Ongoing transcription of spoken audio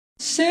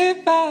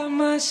Sit by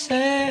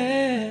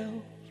myself,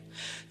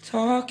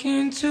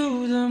 talking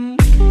to the moon.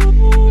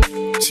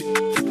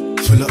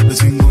 Pull up the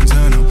thing, gon'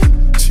 turn up.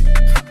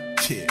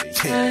 Yeah.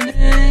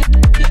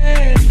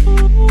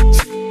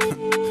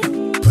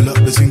 Pull up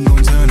the thing,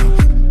 gon' turn up.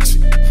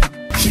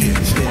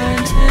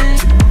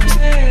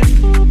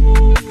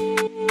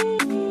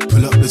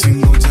 Pull up the thing,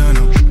 gon' turn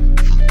up.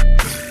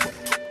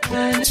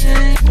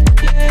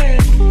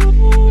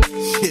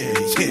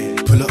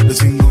 Yeah. Pull up the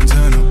thing, gon'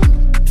 turn up.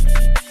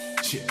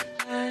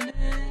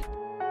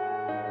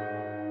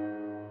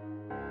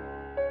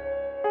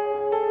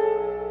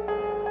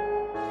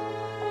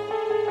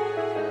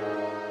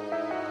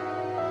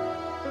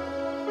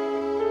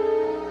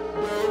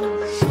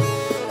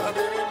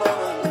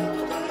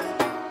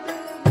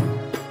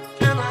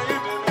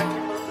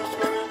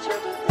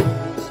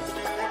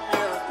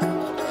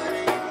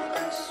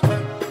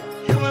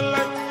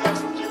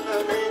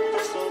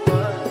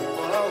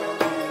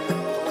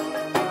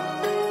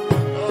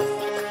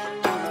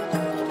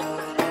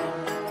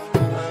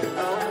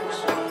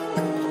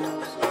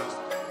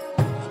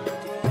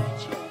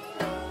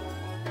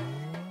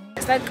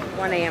 It's like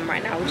 1 AM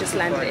right now. We just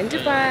landed in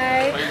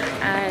Dubai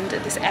and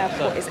this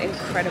airport is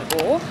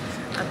incredible.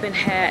 I've been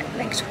here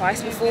like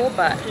twice before,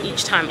 but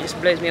each time it just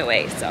blows me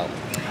away, so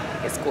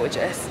it's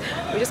gorgeous.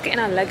 We're just getting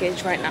our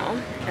luggage right now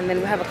and then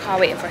we have a car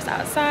waiting for us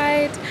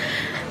outside.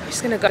 We're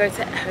just gonna go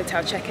to a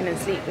hotel, check in and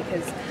sleep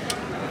because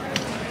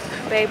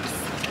babes,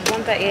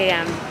 1:30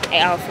 AM,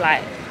 8-hour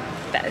flight.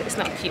 It's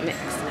not a cute mix.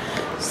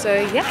 So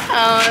yeah,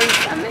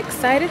 I'm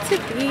excited to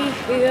be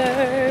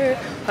here.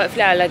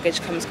 Hopefully our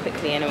luggage comes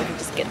quickly and then we can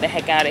just get the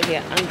heck out of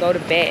here and go to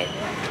bed.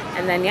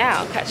 And then yeah,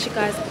 I'll catch you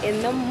guys in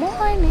the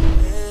morning.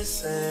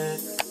 Listen,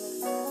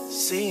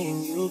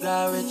 seeing you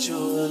got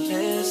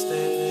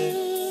ritualistic,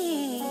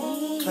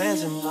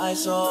 cleansing my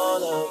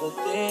soul of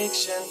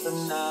addiction for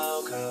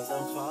now, cause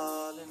I'm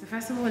falling. So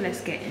first of all,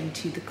 let's get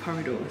into the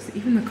corridors.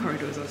 Even the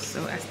corridors are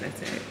so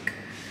aesthetic.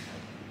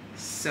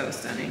 So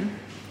stunning.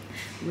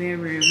 We're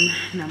room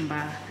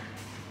number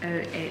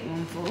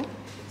 0814.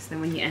 So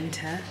then when you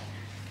enter,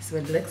 this is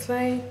what it looks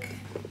like.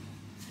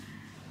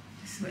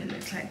 This is what it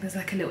looks like. There's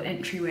like a little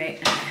entryway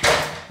and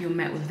you're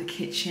met with the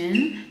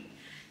kitchen,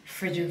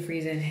 fridge and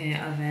freezer in here,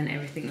 oven,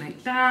 everything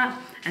like that.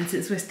 And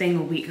since we're staying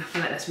a week, I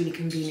feel like that's really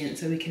convenient.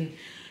 So we can,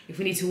 if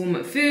we need to warm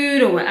up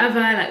food or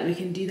whatever, like we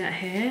can do that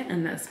here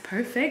and that's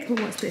perfect. But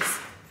what's this?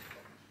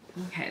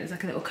 Okay, there's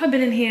like a little cupboard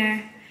in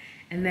here.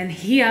 And then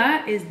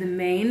here is the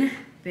main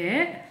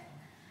bit.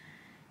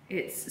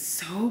 It's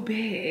so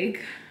big.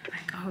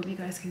 Like, I hope you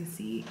guys can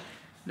see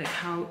like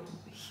how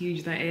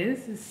huge that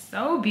is. It's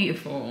so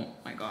beautiful. Oh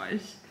my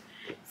gosh.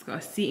 It's got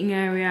a seating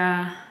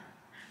area,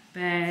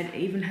 bed. It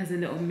even has a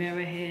little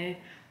mirror here,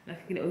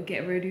 like a little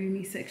get ready with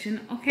me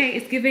section. Okay,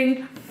 it's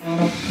giving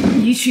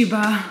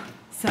YouTuber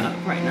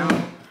setup right now.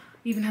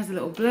 Even has a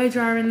little blow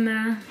dryer in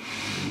there.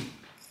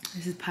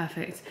 This is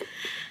perfect.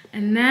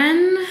 And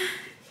then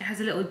it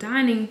has a little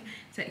dining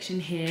section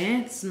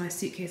here. This is my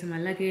suitcase and my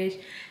luggage.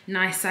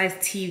 Nice size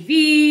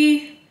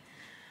TV.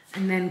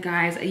 And then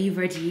guys, are you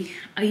ready?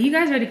 Are you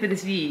guys ready for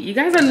this view? You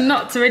guys are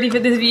not ready for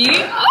this view?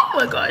 Oh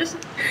my gosh.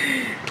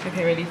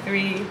 Okay, ready?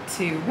 3,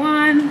 2,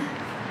 1.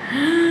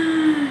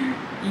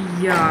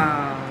 Yo.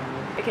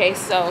 Okay,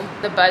 so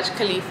the Burj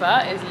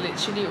Khalifa is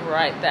literally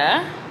right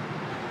there.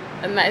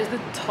 And that is the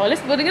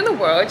tallest building in the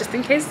world, just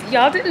in case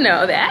y'all didn't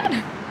know that.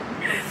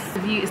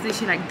 The view is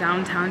literally like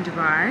downtown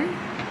Dubai.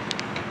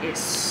 It's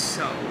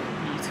so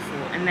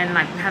beautiful. And then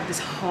like we have this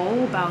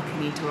whole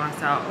balcony to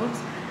ourselves.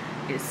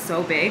 It's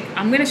so big.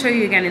 I'm gonna show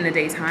you again in the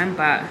daytime,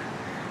 but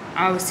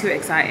I was too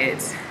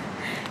excited.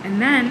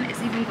 And then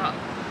it's even got a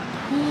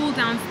pool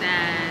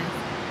downstairs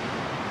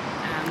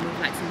with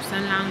like some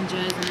sun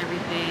loungers and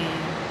everything.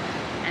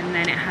 And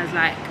then it has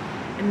like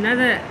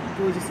another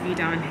gorgeous view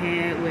down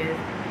here with,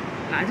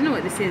 like, I don't know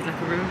what this is,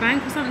 like a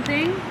riverbank or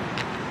something.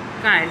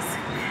 Guys,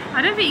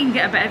 I don't think you can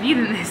get a better view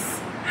than this.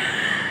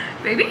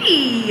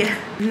 Baby!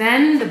 And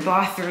then the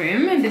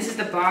bathroom, and this is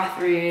the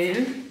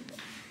bathroom.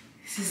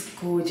 This is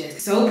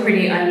gorgeous, so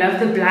pretty. I love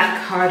the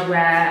black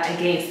hardware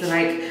against the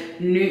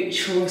like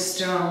neutral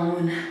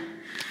stone.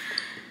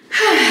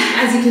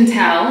 As you can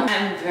tell,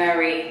 I'm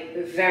very,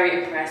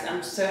 very impressed.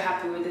 I'm so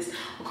happy with this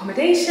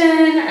accommodation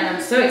and I'm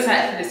so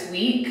excited for this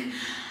week.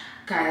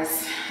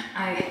 Guys,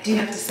 I do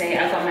have to say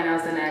I got my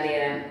nails done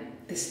earlier.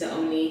 This is the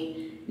only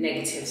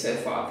negative so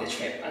far of the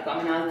trip. I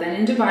got my nails done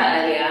in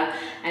Dubai earlier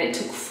and it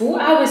took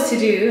 4 hours to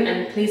do,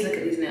 and please look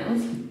at these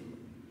nails.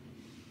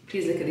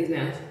 Please look at these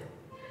nails.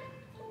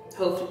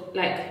 Hopefully,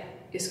 like,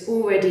 it's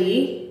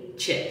already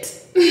chipped.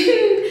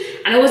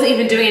 And I wasn't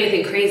even doing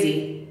anything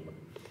crazy.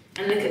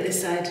 And look at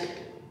this side.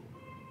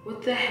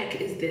 What the heck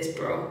is this,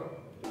 bro?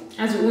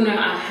 As we all know,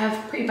 I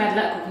have pretty bad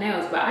luck with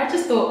nails, but I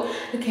just thought,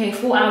 okay,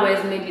 4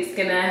 hours, maybe it's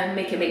gonna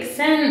make it make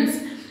sense.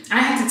 I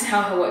had to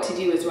tell her what to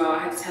do as well. I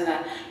had to tell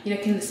her, you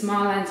know, can the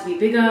smile lines be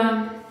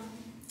bigger?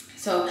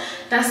 So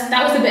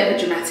that was a bit of a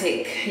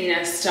dramatic, you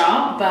know,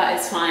 start, but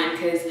it's fine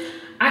because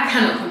I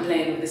cannot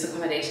complain with this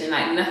accommodation.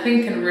 Like,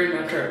 nothing can ruin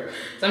my trip.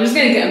 So I'm just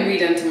gonna get them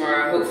redone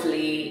tomorrow.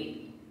 Hopefully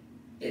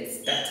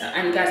better.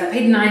 And guys, I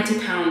paid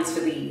 £90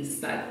 for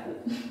these. Like,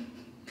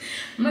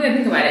 I'm not gonna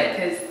think about it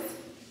because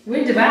we're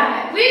in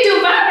Dubai. We're in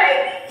Dubai, baby.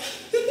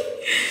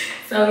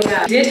 So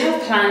yeah, I did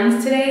have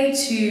plans today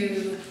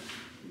to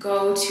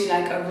go to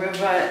like a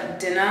river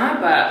dinner,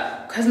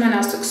 but because my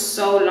nails took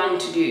so long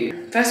to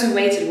do, first we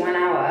waited 1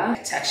 hour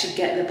to actually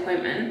get the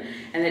appointment,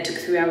 and it took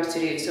 3 hours to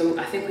do. So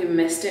I think we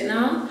missed it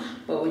now,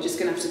 but we're just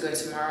gonna have to go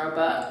tomorrow.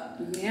 But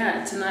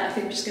yeah, tonight I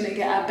think we're just gonna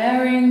get our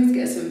bearings,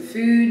 get some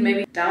food,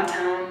 maybe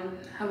downtown,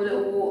 have a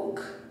little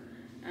walk,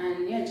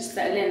 and yeah, just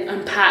settle in,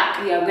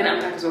 unpack. Yeah, we're gonna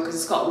unpack as well because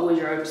it's got a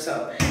wardrobe,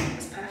 so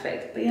it's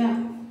perfect. But yeah,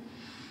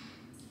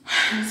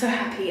 I'm so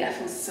happy. I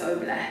feel so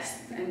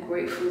blessed and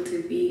grateful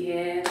to be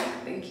here.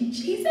 Like, thank you,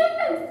 Jesus.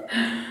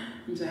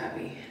 I'm so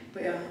happy.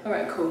 But yeah, all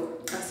right, cool.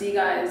 I'll see you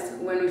guys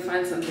when we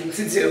find something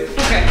to do.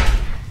 Okay.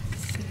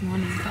 Good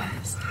morning,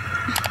 guys.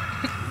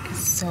 It's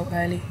so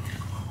early.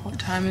 What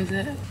time is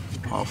it?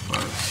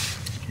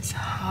 5:30. It's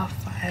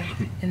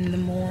 5:30 in the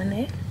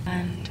morning,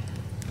 and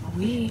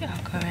we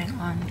are going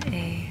on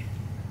a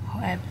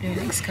hot air balloon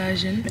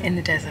excursion in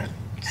the desert.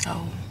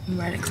 So I'm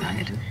really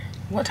excited.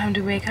 What time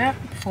do we wake up?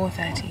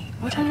 4:30.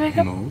 What time do we wake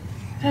up? No.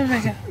 What time do we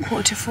wake up?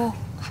 4:45.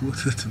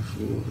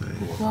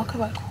 4:45. We woke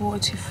up at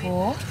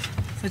 4:45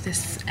 for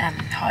this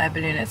hot air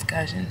balloon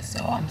excursion. So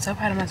I'm so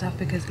proud of myself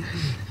because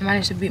I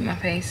managed to beat my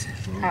face,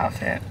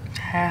 outfit,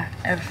 hair,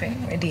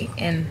 everything ready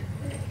in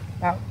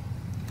about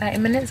 30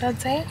 minutes,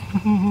 I'd say.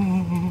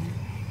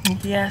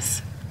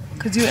 Yes,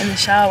 because you were in the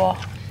shower.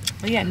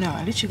 But yeah, no,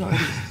 I literally got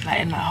ready like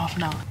in like half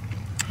an hour.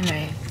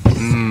 Anyway,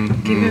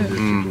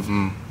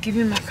 give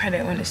me my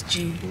credit when it's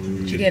due.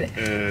 Did you get it?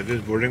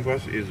 This boarding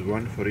pass is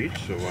one for each,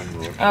 so one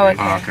more. Oh, okay.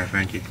 Oh, okay,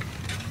 thank you.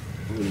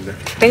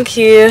 Thank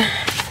you.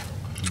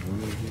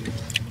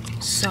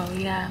 So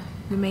yeah,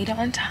 we made it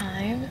on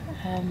time,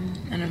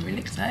 and I'm really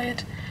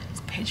excited.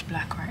 It's pitch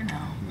black right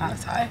now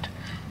outside,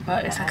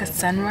 but it's like a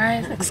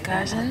sunrise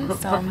excursion,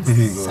 so I'm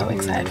so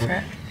excited for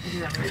it.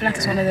 I feel like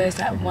it's one of those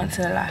like once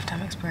in a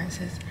lifetime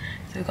experiences.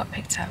 So we got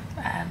picked up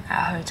at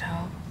a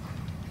hotel,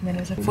 and then it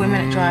was a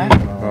 40-minute drive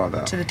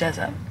to the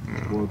desert.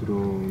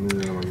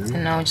 So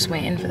now we're just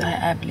waiting for the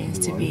air balloons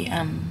to be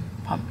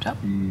pumped up,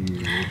 and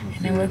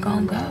then we're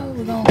gonna go.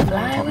 We're gonna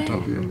fly away.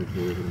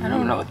 I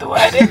don't know what the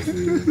word is.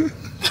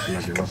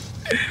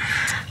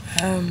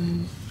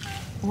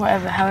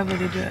 Whatever, however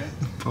they do it.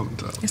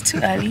 Pumped up. It's too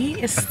early.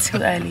 It's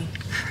too early.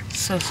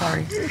 So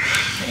sorry. The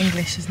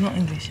English is not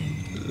Englishing.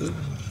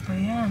 But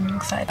yeah, I'm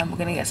excited. And we're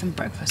gonna get some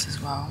breakfast as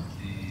well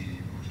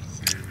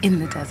in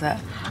the desert,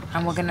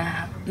 and we're gonna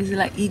have, is it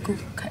like eagle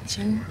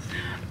catching?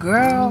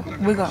 Girl,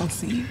 we're gonna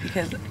see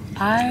because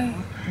I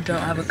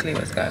don't have a clue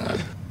what's going on.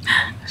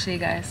 I'll show you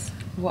guys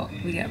what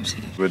we get up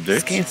to. With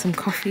Just getting some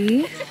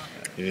coffee,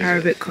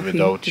 Arabic coffee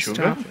without to sugar.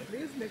 start.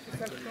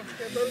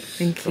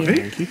 Thank you.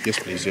 Thank you. Yes,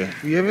 please. Yeah.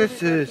 You have it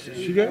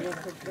sugar?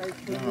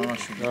 No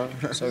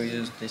sugar, so we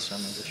use this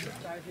one as a sugar.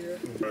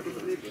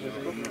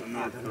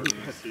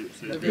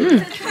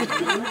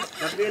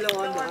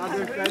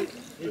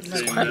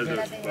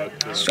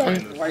 It's strong.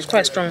 It's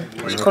quite strong.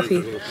 It's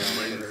coffee.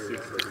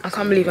 I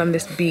can't believe I'm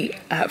this beat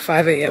at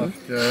 5 AM.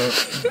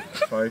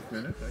 5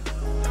 minutes.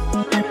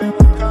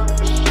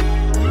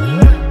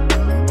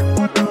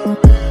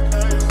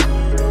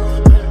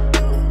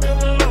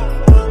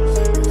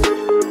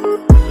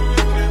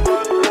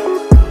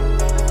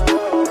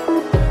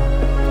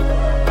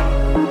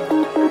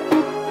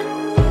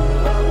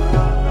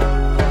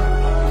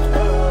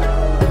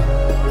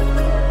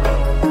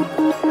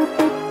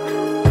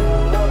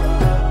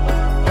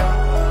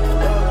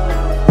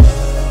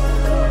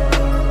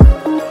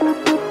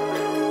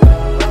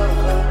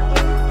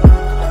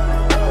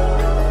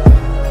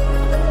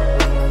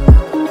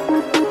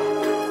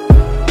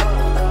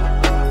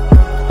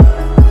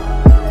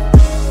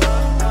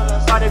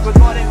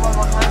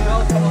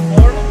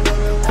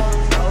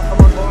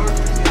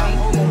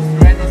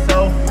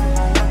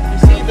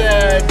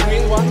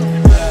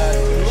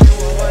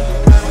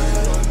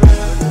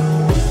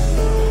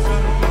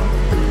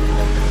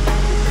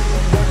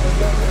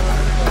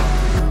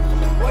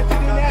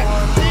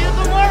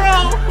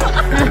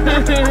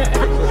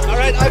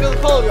 Alright, I will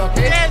call you,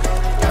 okay? Yes.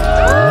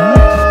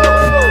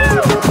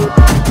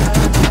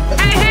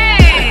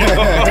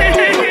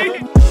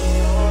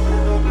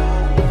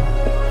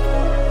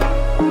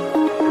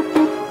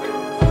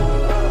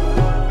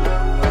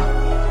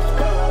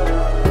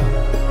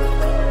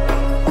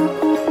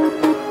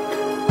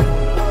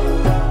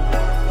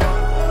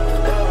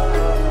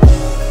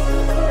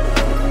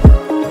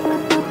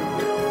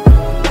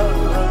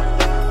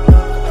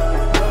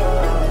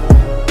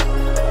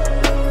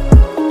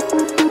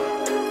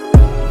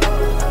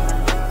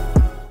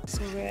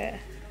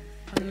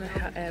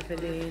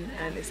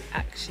 And it's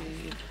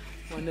actually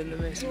one of the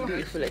most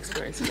beautiful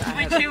experiences I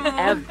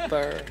have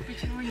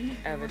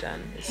ever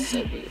done. It's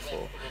so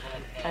beautiful,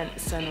 and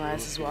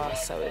sunrise as well,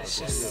 so it's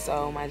just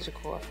so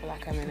magical. I feel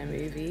like I'm in a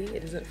movie.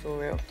 It doesn't feel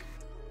real.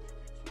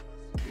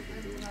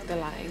 The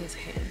lighting is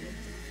hitting,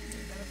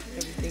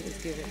 everything is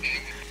given.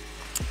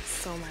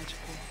 So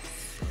magical,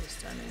 so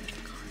stunning. I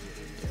can't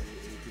even do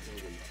it.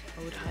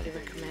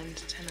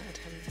 recommend. 10 out of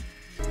 10.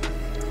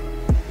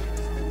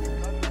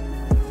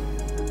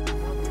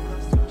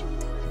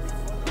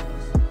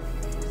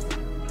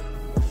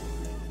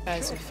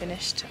 Guys, we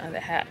finished on the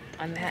hat.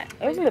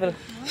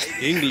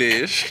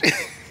 English.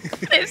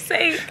 Let's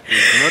say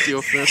It's not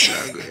your first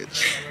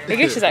language.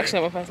 English is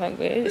actually not my first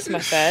language. It's my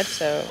third.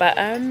 So, but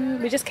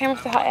we just came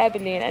off the hot air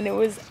balloon, and it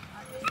was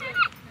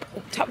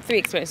the top 3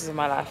 experiences of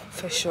my life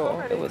for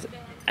sure. It was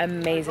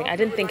amazing. I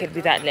didn't think it'd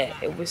be that lit.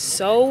 It was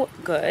so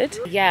good.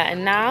 Yeah,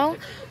 and now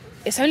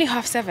it's only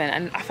 7:30,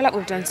 and I feel like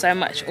we've done so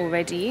much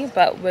already.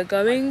 But we're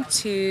going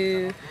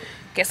to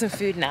get some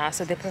food now.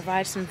 So they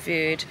provide some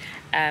food.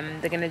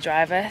 They're gonna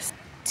drive us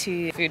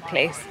to the food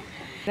place.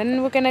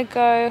 Then we're gonna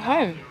go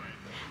home.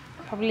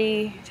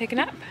 Probably take a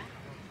nap.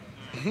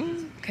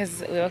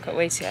 Because we woke up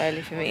way too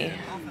early for me.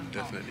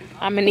 Definitely.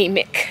 I'm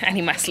anemic. I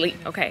need my sleep.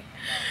 Okay.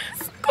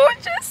 It's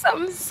gorgeous.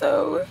 I'm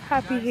so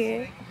happy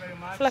here.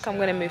 I feel like I'm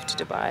gonna move to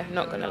Dubai.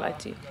 Not gonna lie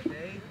to you.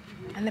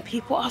 And the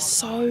people are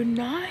so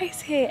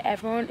nice here.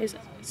 Everyone is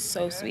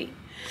so sweet.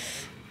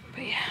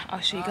 But yeah,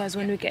 I'll show you guys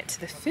when we get to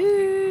the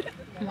food.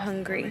 I'm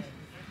hungry.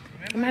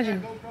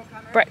 Imagine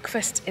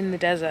breakfast in the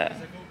desert.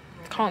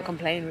 Can't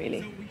complain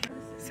really.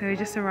 So we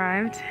just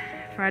arrived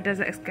for our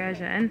desert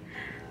excursion.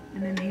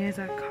 And then here's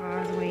our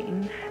cars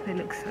waiting. They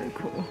look so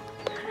cool.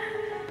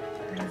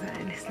 There's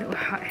this little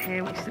hut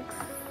here which looks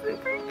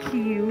super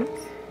cute.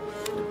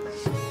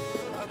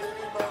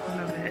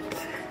 Love it.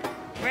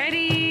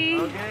 Ready?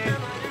 Okay.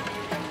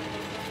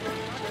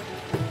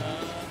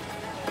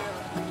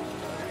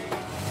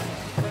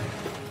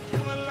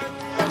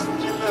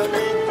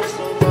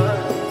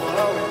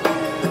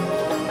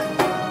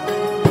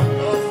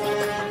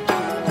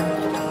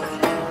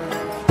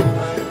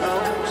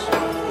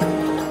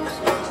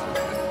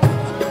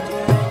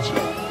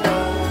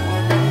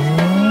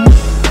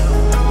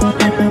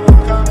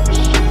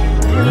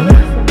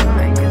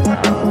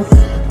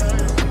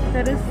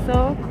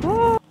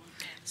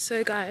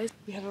 So guys,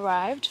 we have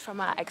arrived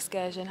from our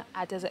excursion,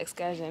 our desert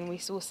excursion. We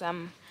saw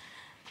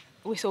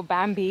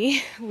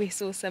Bambi, we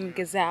saw some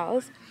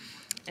gazelles,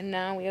 and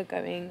now we are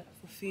going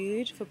for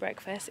food for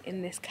breakfast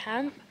in this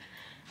camp.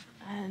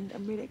 And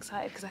I'm really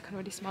excited because I can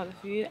already smell the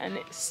food and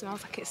it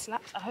smells like it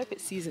slaps. I hope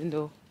it's seasoned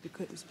though,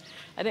 because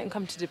I didn't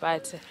come to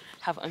Dubai to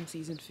have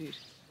unseasoned food.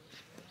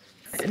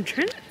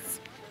 Entrance.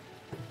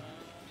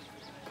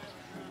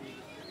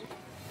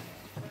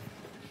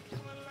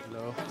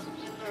 Hello.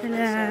 Hello.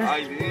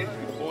 Hi there.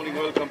 Good morning.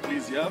 Welcome,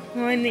 please. Yeah.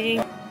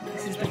 Morning.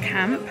 This is the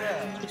camp.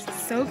 This is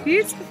so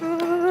beautiful.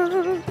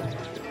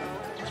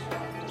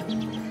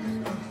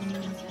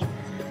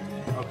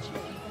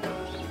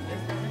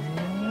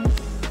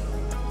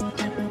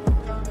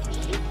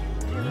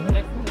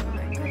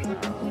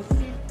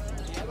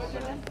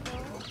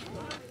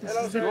 This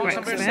is the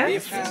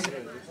breakfast.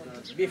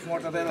 Beef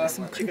mortadella,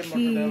 Some chicken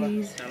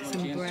cookies, mortadella,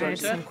 some bread,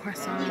 some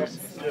croissants,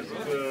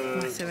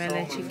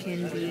 mozzarella, chicken,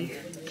 beef,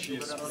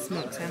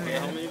 smoked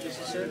salmon.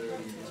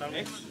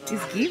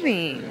 It's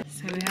giving.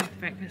 So we have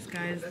breakfast,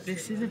 guys.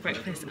 This is a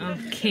breakfast of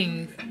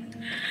kings.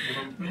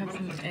 We have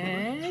some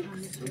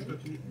eggs,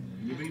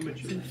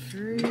 some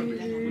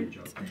fruit,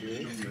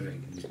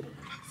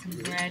 some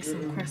bread,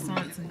 some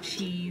croissants, some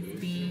cheese,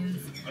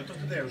 beans,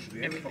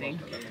 everything.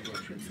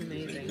 It's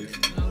amazing.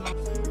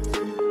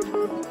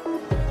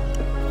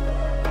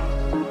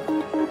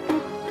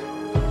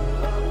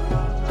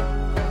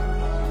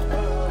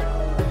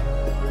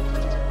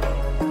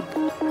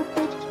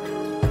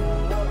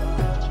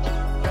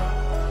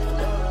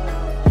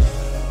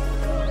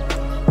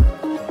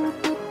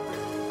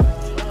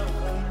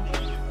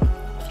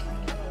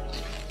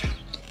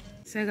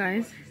 So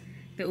guys,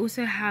 they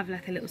also have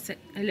like a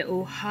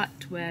little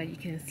hut where you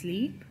can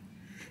sleep.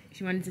 If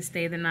you wanted to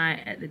stay the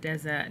night at the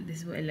desert, this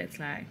is what it looks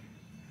like.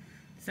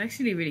 It's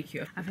actually really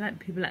cute. I feel like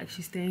people are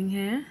actually staying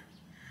here.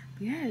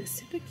 But yeah, it's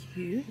super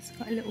cute. It's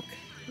got a little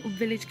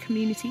village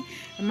community.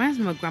 It reminds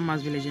me of my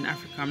grandma's village in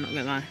Africa, I'm not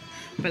gonna lie.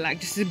 But like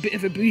just a bit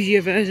of a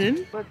bougier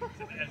version.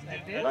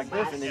 like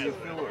this, and then you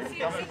feel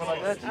comfortable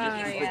like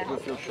that. You yeah.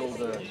 with your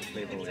shoulder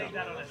label.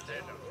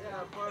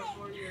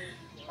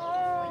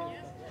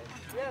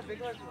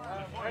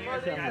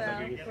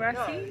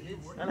 Rossi?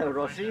 Hello,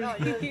 Rossi.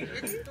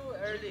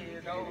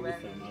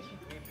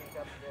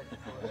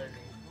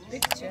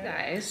 Picture,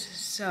 guys.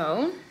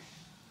 So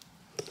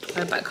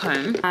we're back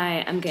home.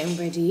 I am getting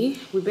ready.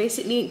 We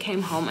basically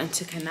came home and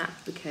took a nap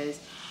because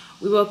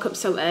we woke up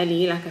so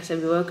early. Like I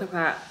said, we woke up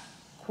at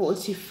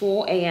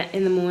 4:45 a.m.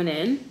 in the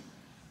morning.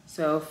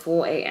 So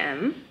 4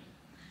 a.m.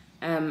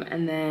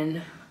 And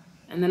then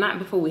the night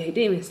before we didn't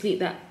even sleep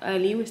that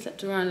early. We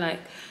slept around like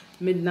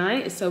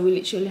midnight. So we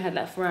literally had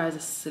like 4 hours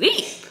of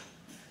sleep.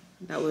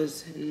 That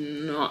was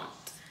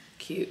not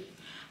cute.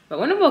 But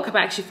when I woke up,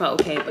 I actually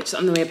felt okay. But just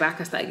on the way back,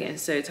 I started getting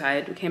so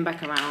tired. We came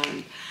back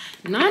around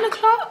 9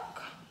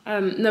 o'clock.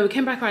 No, we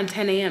came back around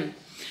 10 a.m.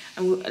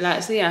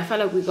 And so yeah, I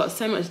felt like we got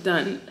so much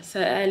done so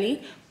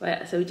early.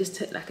 But so we just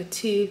took like a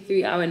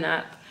 2-3 hour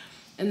nap.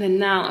 And then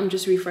now I'm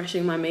just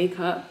refreshing my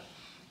makeup.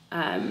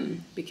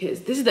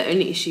 Because this is the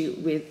only issue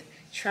with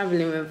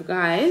traveling with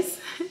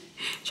guys.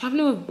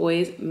 Traveling with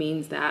boys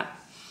means that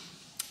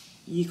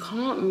you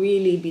can't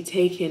really be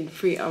taking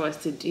 3 hours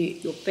to do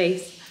your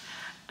face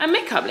and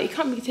makeup. Like, you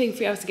can't be taking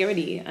 3 hours to get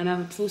ready. And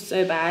I feel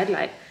so bad,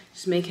 like,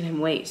 just making him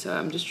wait. So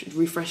I'm just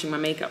refreshing my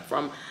makeup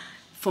from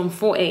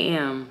 4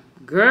 a.m.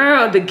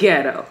 Girl, the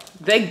ghetto.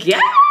 The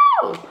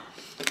ghetto!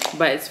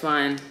 But it's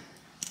fine.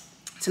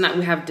 Tonight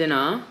we have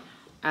dinner.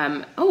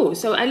 Oh,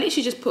 so I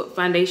literally just put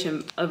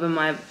foundation over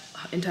my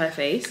entire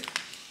face.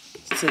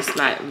 To just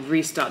like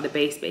restart the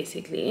base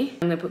basically.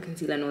 I'm gonna put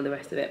concealer and all the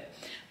rest of it.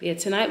 But yeah,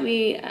 tonight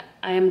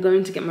I am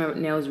going to get my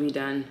nails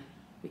redone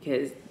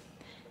because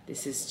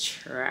this is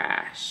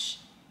trash.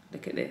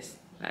 Look at this.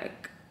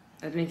 Like,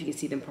 I don't know if you can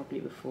see them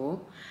properly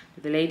before,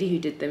 but the lady who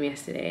did them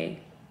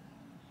yesterday,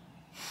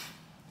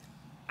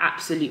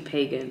 absolute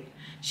pagan.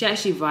 She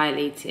actually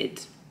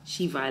violated.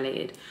 She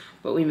violated,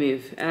 but we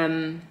move.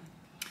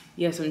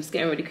 Yeah, so I'm just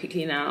getting ready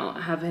quickly now.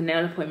 I have a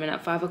nail appointment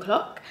at 5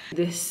 o'clock.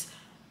 This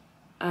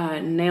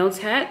nail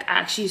tech, I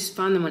actually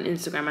found them on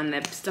Instagram and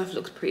their stuff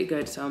looks pretty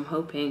good, so I'm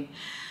hoping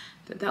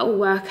that will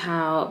work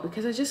out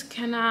because I just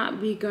cannot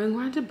be going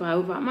around Dubai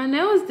without my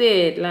nails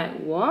did. Like,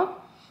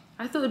 what?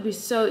 I thought it'd be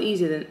so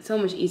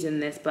much easier than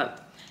this. But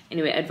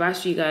anyway,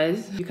 advice for you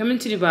guys: if you come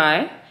into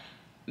Dubai,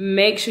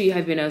 make sure you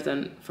have your nails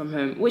done from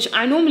home, which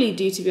I normally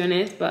do, to be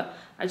honest, but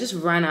I just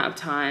ran out of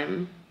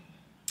time.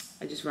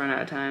 And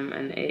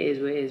it is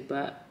what it is.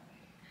 But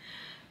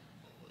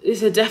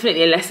this is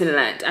definitely a lesson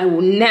learned. I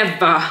will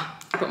never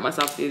put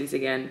myself through this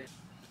again.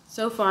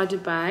 So far,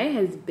 Dubai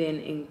has been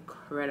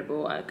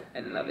incredible. I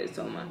love it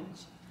so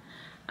much.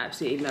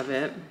 Absolutely love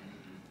it.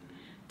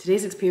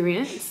 Today's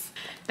experience,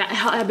 that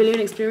hot air balloon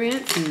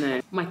experience,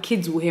 no. My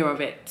kids will hear of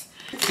it.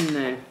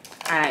 No.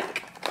 I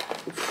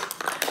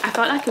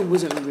felt like it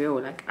wasn't real.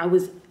 Like, I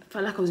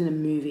felt like I was in a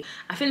movie.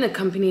 I think the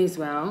company as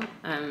well,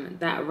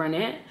 that run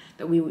it,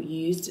 that we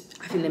used,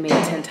 I think they made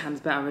it 10 times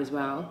better as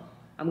well.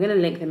 I'm gonna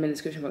link them in the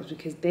description box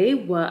because they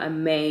were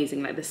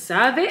amazing. Like, the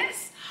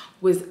service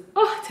was,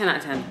 10 out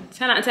of 10,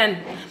 10 out of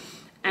 10.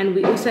 And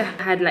we also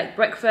had like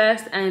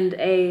breakfast and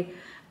a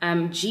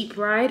Jeep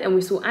ride, and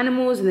we saw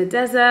animals in the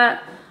desert.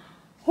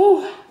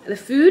 Oh, the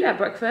food at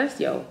breakfast,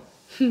 yo.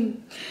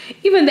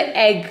 Even the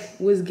egg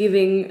was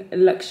giving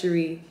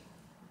luxury.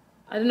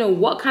 I don't know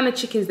what kind of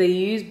chickens they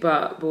use,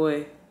 but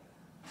boy,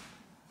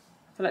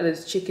 I feel like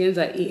those chickens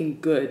are eating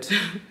good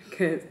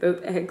because those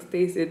eggs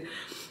tasted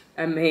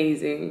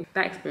amazing.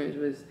 That experience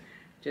was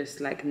just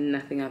like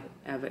nothing I've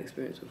ever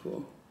experienced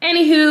before.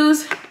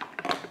 Anywho's,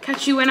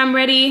 catch you when I'm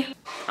ready.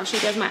 I'll show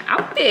you guys my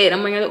outfit.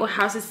 I'm wearing a little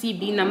House of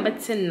CB number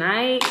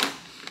tonight,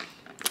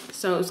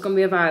 so it's gonna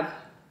be a vibe.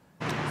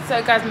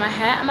 So guys, my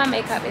hair and my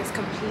makeup is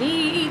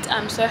complete.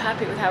 I'm so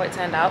happy with how it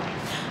turned out.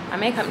 My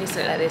makeup needs to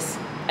look like this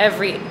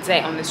every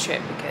day on this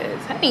trip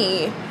because,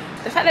 honey,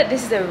 the fact that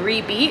this is a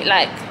rebeat,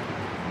 like,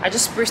 I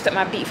just spruced up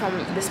my beat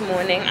from this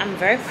morning. I'm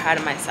very proud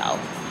of myself.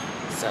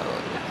 So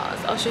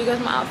yeah, I'll show you guys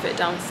my outfit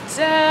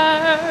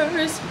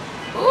downstairs.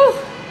 Ooh,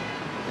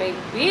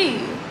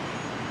 baby.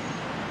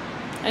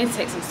 I need to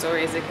take some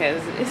stories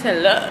because it's a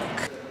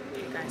look.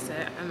 Okay guys, so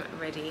I'm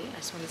ready. I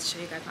just wanted to show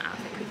you guys my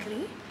outfit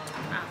quickly.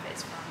 My outfit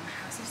is from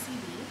House of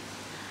CB.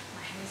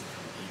 My hair is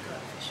from Ego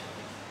Official.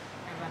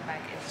 And my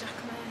bag is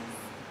Jacquemus.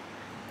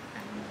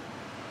 And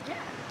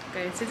yeah,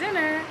 going to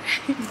dinner.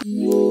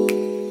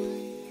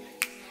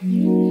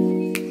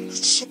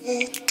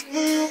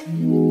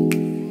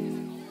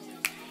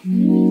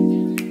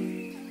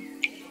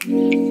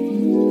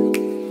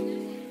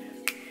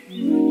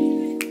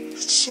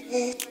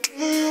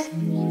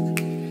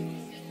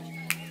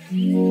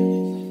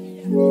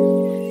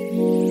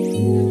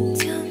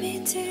 Tell me,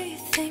 do you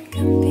think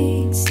I'm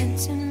being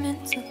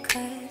sentimental?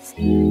 'Cause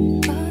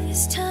all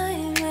this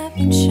time I've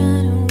been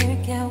trying to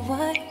work out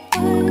what it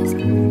was.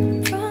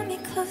 Brought me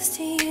close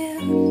to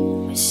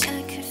you, wish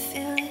I could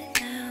feel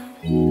it now.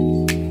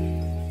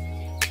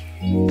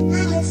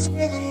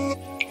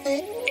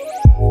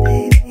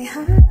 Baby,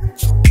 I'm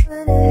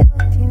gonna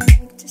help you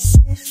make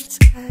decisions,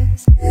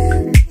 'cause I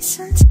need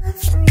some time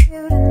from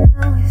you to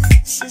know if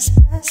this is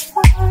best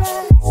for us.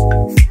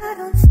 If I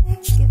don't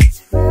think it's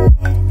right,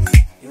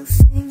 you'll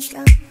think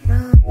I'm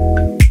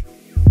wrong.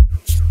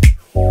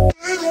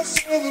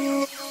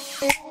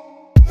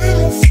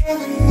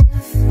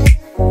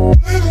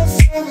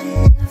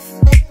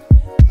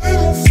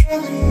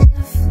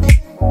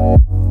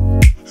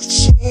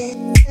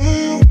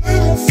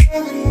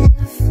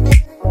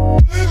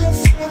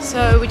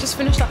 So we just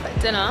finished off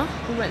at dinner.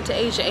 We went to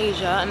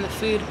Asia and the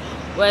food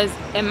was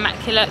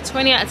immaculate.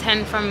 20 out of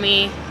 10 from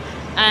me,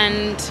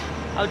 and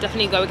I'll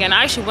definitely go again.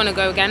 I actually want to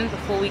go again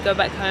before we go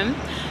back home.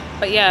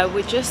 But yeah,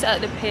 we're just at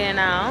the pier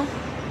now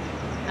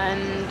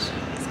and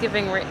it's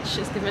giving rich,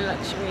 it's giving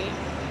luxury.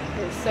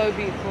 It's so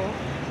beautiful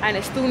and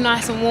it's still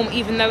nice and warm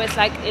even though it's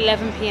like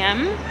 11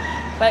 p.m.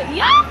 But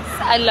yes,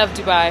 I love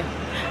Dubai.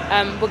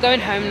 We're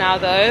going home now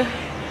though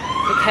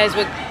because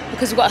we've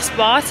got a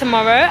spa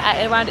tomorrow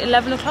at around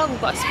 11 o'clock. We've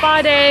got a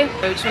spa day.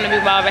 So we just want to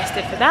be well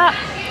rested for that.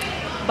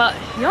 But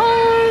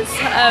yes,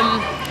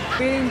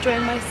 really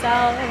enjoying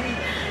myself,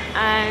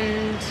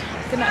 and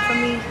good night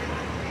from me.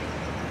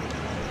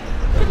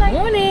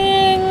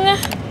 Morning.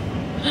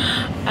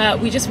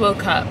 We just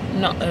woke up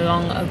not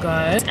long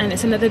ago and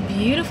it's another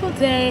beautiful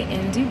day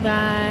in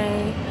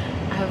Dubai.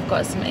 I have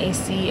got some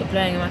AC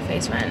blowing in my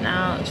face right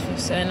now, which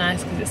feels so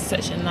nice because it's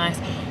such a nice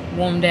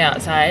warm day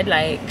outside.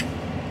 Like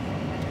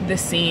the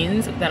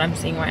scenes that I'm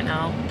seeing right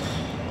now,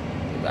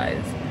 you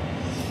guys,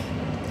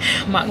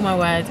 mark my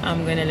words,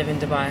 I'm gonna live in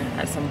Dubai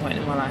at some point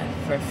in my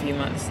life for a few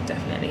months,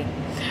 definitely.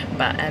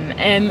 But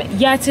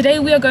yeah, today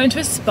we are going to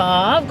a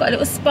spa. I've got a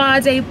little spa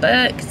day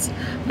booked.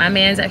 My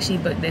man's actually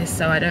booked this,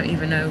 so I don't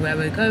even know where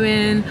we're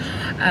going.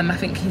 I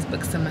think he's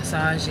booked some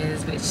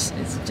massages, which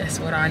is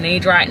just what I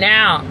need right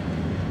now.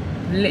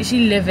 I'm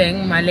literally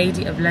living my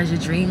lady of leisure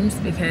dreams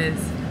because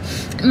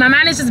my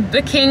man is just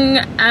booking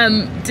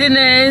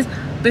dinners,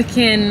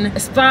 booking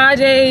spa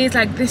days.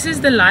 Like, this is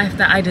the life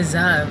that I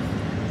deserve.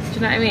 Do you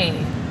know what I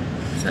mean?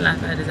 It's the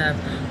life I deserve.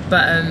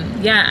 But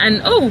yeah,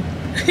 and oh,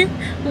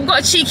 we've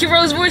got a cheeky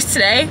Rolls Royce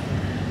today.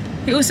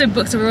 He also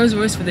booked a Rolls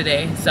Royce for the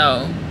day,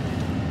 so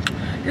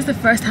this is the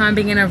first time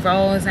being in a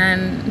Rolls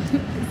and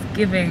it's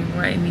giving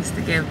what it needs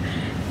to give.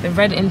 The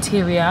red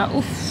interior,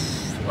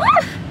 oof.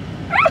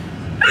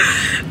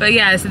 But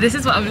yeah, so this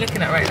is what I'm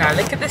looking at right now.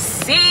 Look at the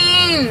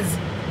scenes.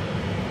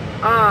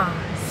 Oh,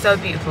 so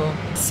beautiful.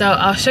 So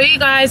I'll show you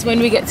guys when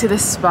we get to the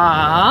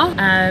spa.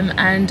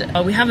 And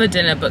we have a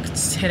dinner booked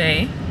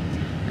today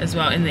as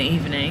well in the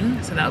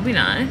evening, so that'll be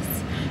nice.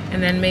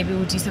 And then maybe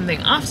we'll do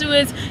something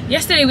afterwards.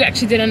 Yesterday we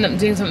actually did end up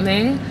doing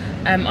something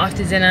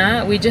after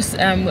dinner. We just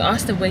we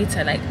asked the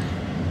waiter, like,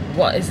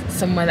 what is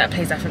somewhere that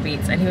plays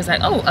Afrobeats, and he was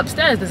like, oh,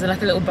 upstairs there's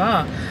like a little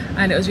bar,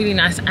 and it was really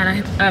nice. And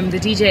I the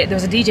DJ, there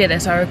was a DJ there,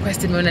 so I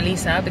requested Mona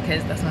Lisa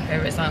because that's my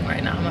favorite song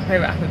right now, my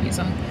favorite Afrobeat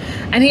song,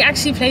 and he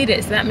actually played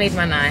it, so that made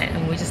my night.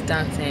 And we were just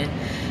dancing.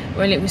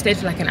 We stayed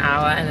for like an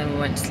hour and then we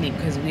went to sleep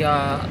because we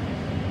are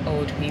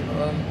old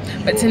people.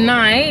 But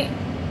tonight,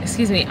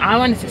 excuse me, I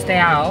wanted to stay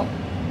out,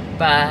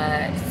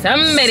 but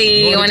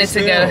somebody wanted to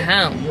go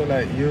home. You're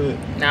like,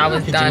 no, I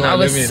was done. I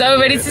was so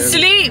ready to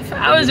sleep.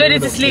 I was ready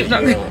to sleep.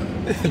 I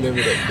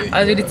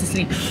was ready to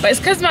sleep. But it's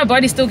because my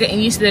body's still getting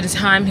used to the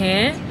time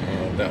here.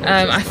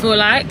 I feel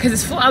like, because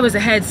it's 4 hours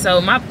ahead. So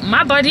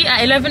my body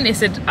at 11, it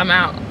said, I'm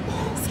out.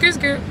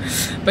 Screw.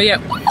 But yeah,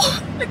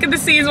 look at the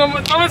scenes. One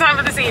more time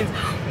for the scenes.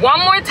 One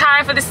more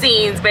time for the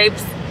scenes,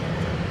 babes.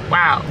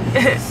 Wow.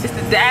 It's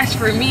the dash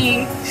for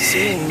me.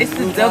 It's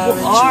the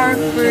double R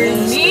for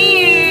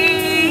me.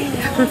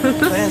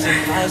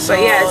 But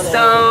yeah,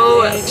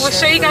 so we'll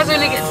show you guys when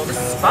we get to the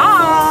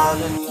spa.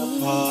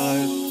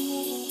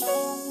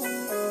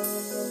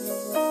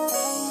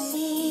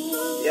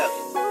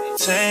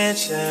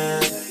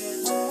 Tension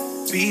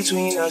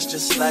between us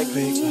just like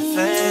big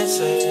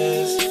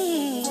fences.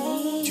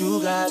 You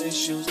got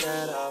issues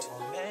that I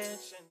won't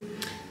mention.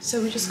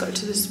 So we just got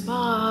to the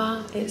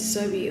spa. It's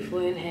so beautiful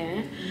in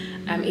here.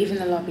 Even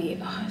the lobby,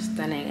 oh,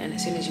 stunning. And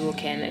as soon as you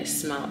walk in, it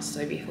smells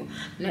so beautiful.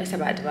 I noticed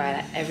about Dubai,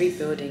 like every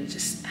building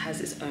just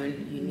has its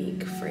own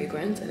unique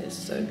fragrance, and it's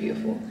so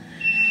beautiful.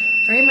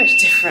 Very much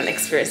different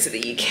experience to the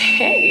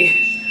UK.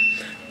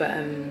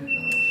 But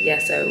yeah,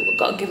 so we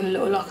got given a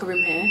little locker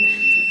room here.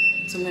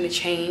 So I'm gonna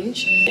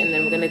change, and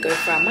then we're gonna go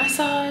for our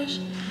massage.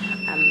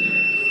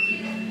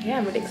 Yeah,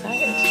 I'm really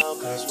excited.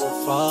 Cause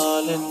we're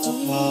falling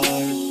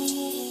apart.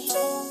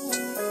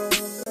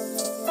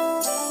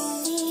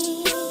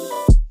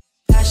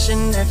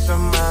 Passionate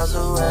from miles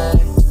away,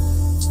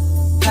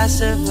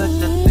 passive with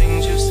the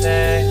things you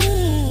say,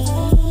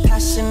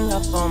 passing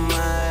up on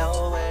my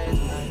own way.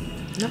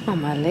 Not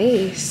on my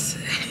lace.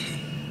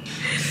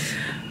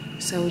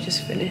 So we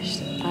just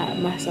finished our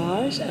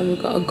massage and we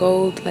got a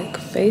gold like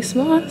face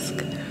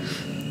mask.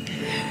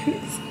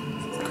 It's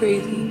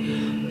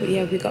crazy. But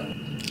yeah, we got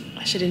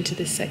ushered into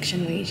this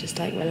section where you just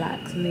like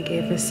relax, and they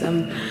gave us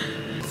some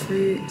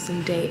fruit,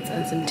 some dates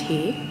and some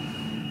tea.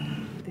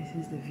 This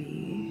is the view.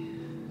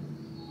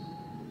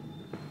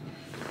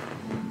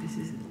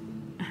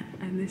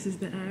 This is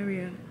the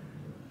area.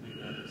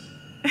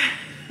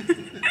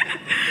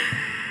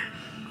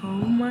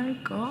 Oh my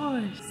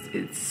gosh,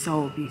 it's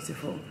so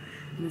beautiful.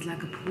 And there's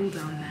like a pool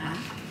down there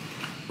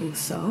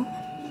also.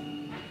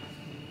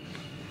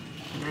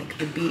 Like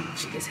the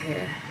beach is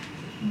here.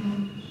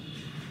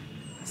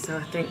 So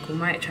I think we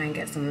might try and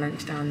get some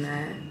lunch down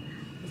there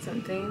or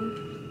something.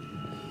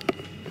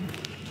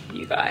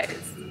 You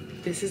guys,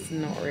 this is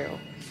not real.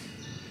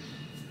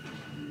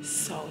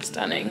 So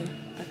stunning.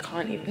 I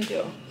can't even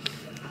deal.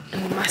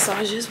 And the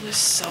massages were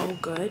so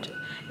good.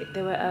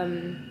 They were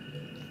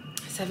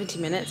 70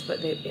 minutes, but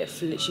it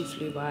literally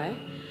flew by.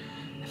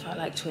 It felt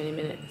like 20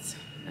 minutes.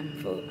 I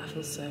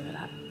feel so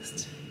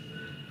relaxed.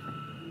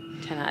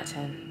 10 out of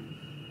 10.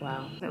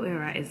 Wow. That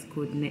we're at is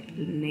called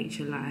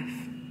Nature Life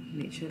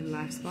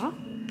Spa,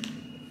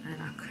 and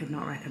I could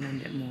not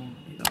recommend it more.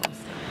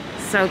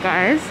 So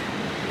guys,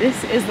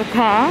 this is the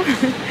car.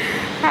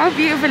 How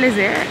beautiful is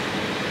it?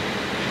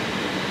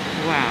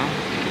 Wow,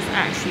 it's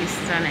actually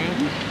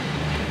stunning.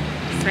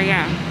 So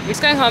yeah, we're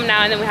just going home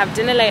now, and then we have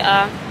dinner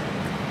later.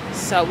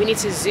 So we need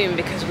to zoom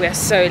because we're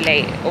so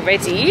late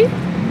already.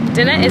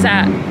 Dinner is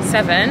at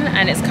 7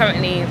 and it's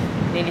currently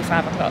nearly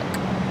 5 o'clock.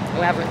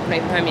 We haven't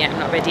made home yet. I'm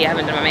not ready. I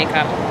haven't done my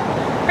makeup.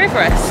 Pray for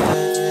us.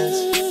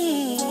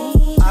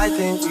 I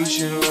think we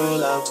should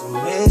roll out the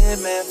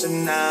women for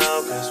now,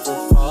 cause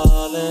we're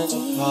falling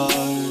apart.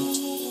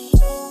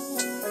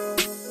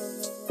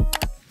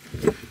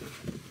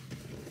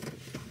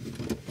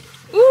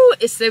 Ooh,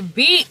 it's a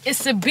beat.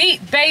 It's a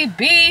beat,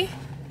 baby.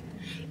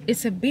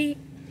 It's a beat.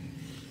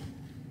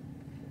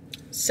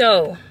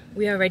 So,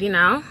 we are ready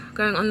now.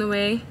 Going on the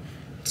way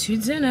to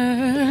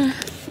dinner.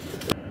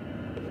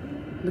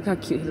 Look how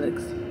cute he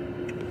looks.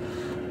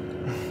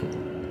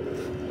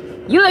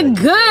 You look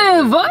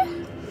good, boy.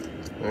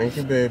 Thank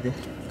you, baby.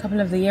 Couple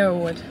of the Year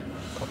award.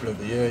 Couple of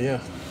the year, yeah.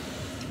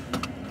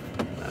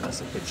 Nah, that's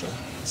a picture.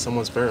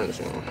 Someone's parents,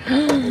 you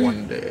know.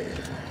 One day.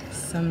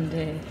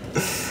 Someday.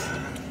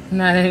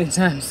 Not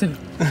anytime soon.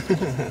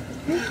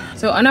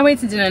 So on our way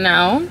to dinner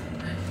now,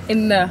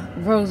 in the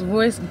Rolls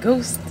Royce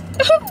Ghost.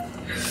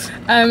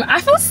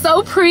 I feel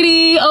so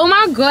pretty. Oh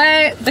my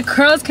god, the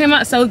curls came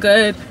out so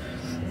good.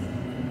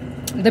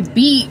 The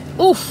beat,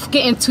 oof,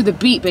 get into the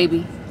beat,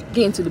 baby.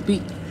 Get into the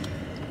beat.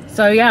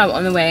 So yeah, I'm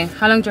on the way.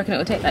 How long do you reckon it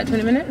will take? Like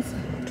 20 minutes?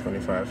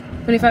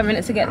 25. 25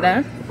 minutes to get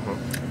there.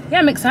 Yeah,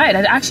 I'm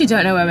excited. I actually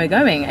don't know where we're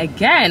going.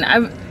 Again,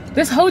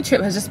 this whole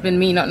trip has just been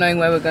me not knowing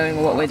where we're going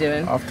or what we're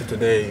doing. After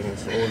today,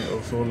 it's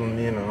all on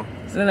me now.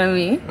 Is that on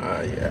me?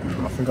 Yeah,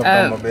 I think I've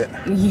done my bit.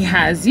 He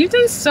has. You've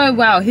done so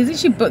well. He's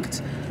actually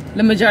booked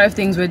the majority of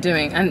things we're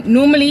doing. And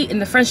normally in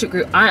the friendship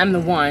group, I am the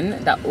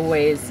one that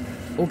always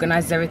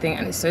organizes everything,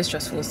 and it's so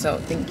stressful. So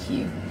thank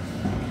you.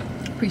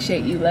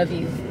 Appreciate you. Love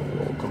you.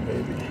 Welcome,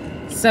 baby.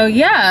 So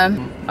yeah,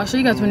 I'll show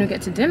you guys when we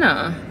get to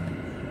dinner.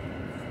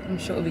 I'm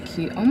sure it'll be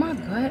cute. Oh my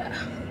god.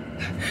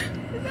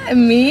 Is that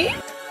me?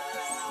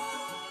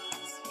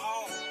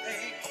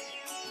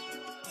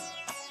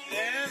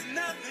 There's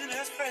nothing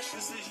as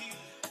precious as you.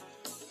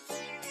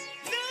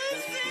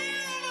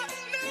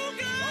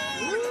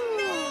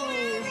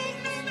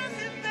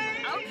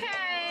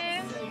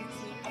 Okay.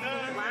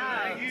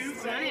 Wow,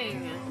 stunning.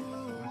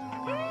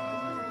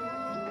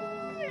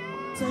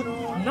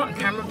 Not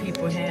camera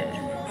people here.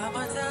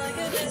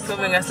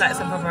 Filming us like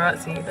some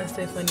paparazzi. That's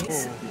so funny.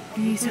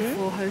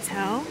 Beautiful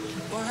hotel.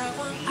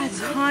 I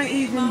can't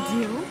even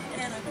deal.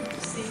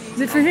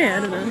 Is it through here? I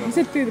don't know. He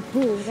said through the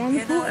pool. Around the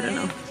pool? I don't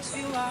know.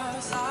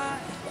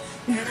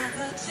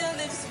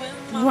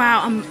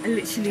 Wow, I'm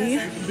literally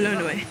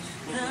blown away.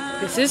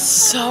 This is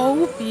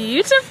so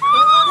beautiful.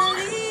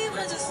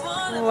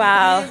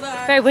 Wow.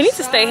 Babe, we need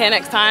to stay here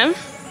next time.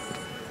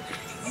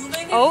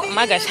 Oh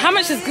my gosh, how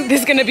much is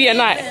this gonna be a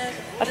night?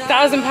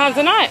 £1,000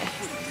 a night?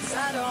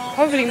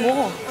 Probably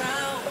more.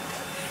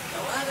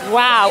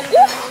 Wow.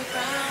 Ooh,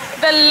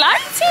 the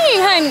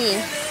lighting,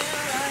 honey.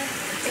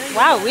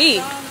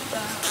 Wowee.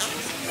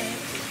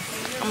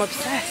 I'm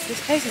obsessed. This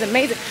place is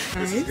amazing.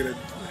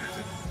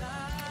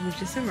 We've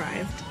just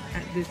arrived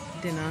at this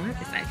dinner.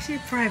 It's actually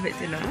a private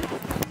dinner.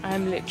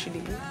 I'm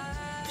literally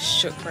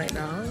shook right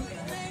now.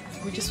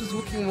 We just was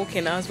walking. We walked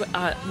past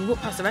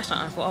the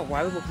restaurant. And I thought, oh,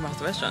 why are we walking past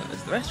the restaurant?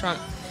 It's the restaurant.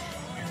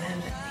 And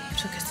then he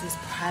took us to this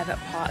private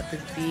part of the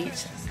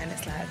beach, and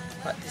it's like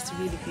got this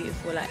really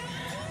beautiful like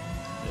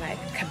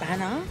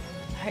cabana,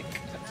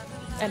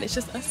 and it's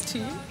just us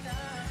two.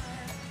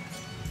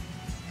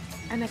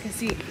 And I can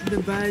see the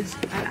Burj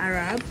Al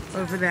Arab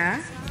over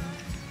there.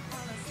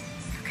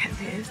 Look at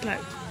this, like,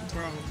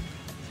 bro,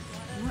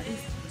 what is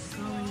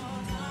going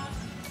on,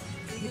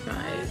 you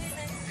guys?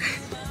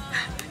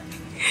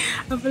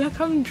 I feel like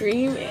I'm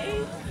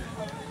dreaming.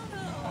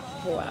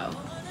 Wow.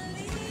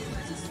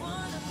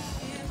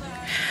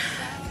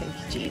 Thank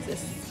you,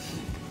 Jesus.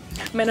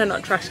 Men are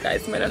not trash,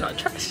 guys. Men are not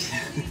trash.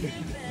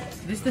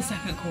 This is the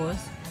second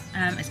course.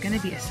 It's going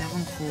to be a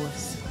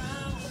 7-course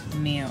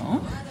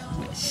meal,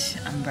 which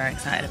I'm very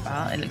excited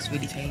about. It looks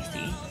really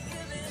tasty.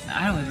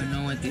 I don't even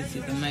know what this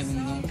is. I'm not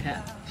even going to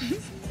cap.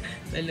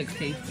 But it looks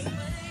tasty.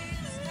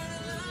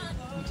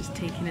 I'm just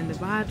taking in the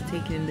vibes,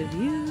 taking in the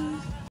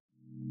views.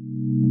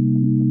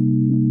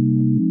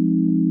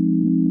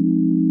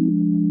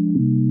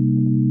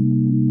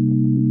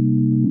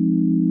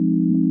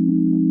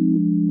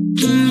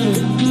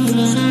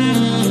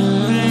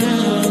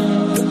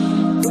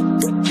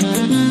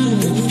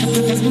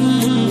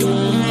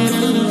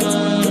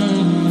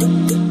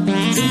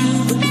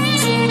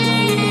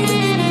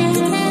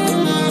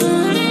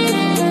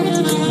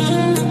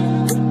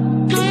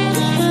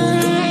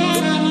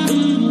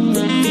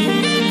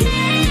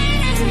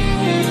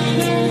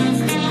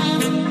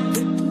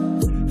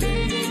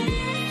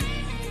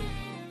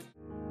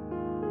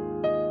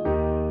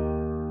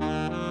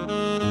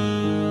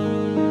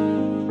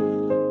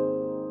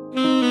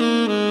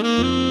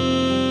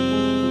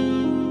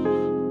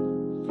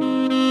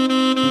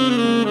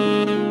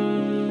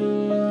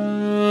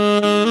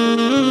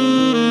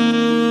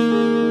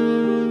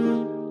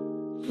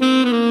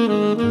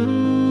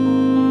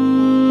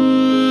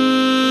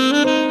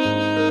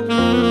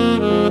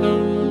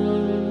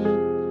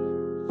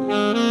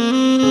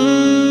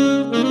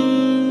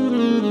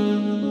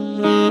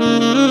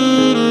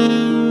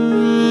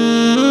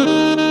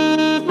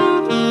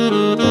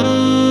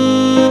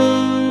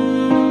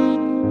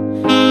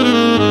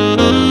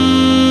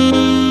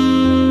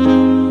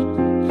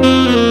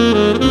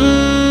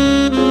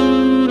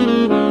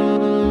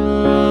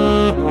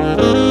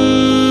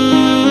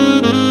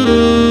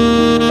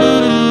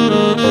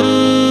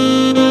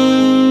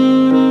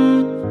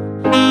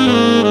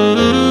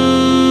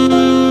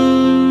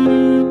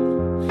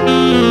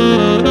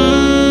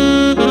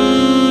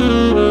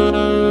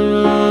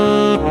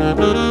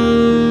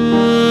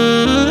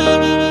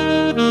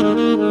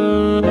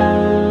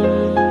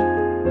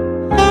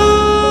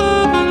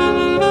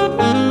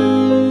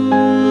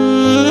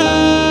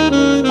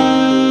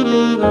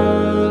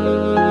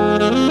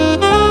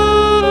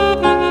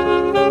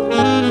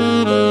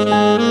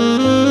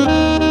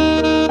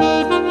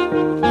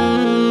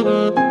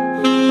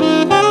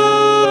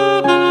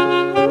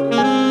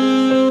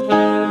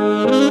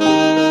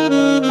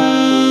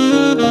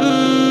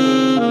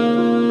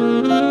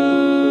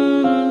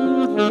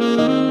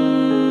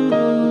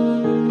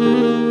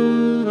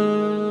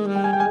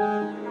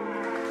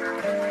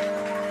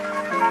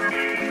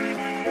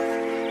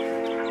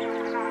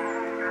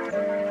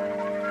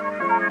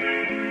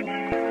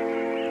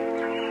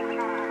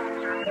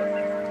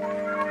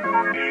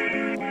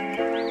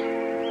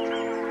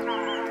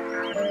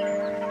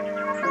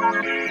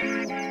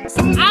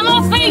 I'm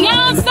a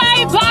fiance,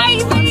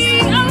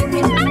 baby.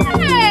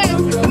 Okay.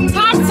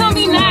 Talk to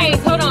me nice.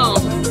 Hold on.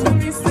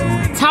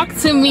 Talk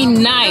to me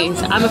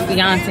nice. I'm a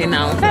fiance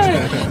now.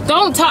 Okay.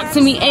 Don't talk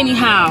to me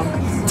anyhow.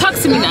 Talk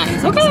to me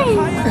nice. Okay.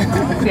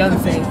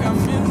 Fiance.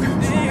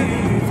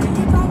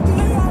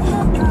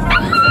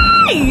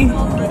 Hey.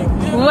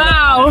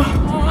 Wow.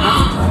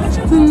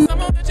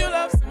 Someone that you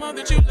love, someone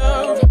that you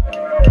love.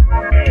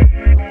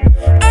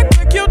 Act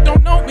like you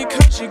don't know me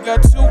cause you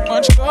got too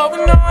much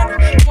going on.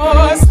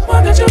 For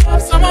someone that you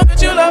love, someone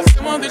that you love,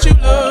 someone that you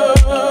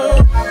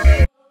love.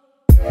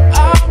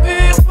 I'll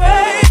be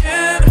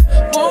waiting,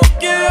 won't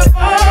give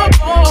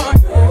up on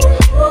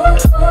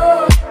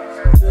you.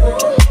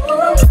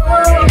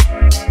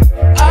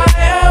 I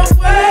am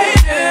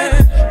waiting,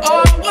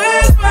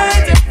 always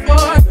waiting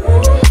for you.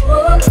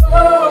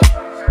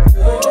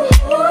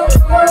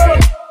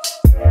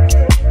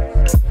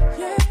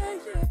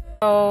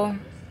 So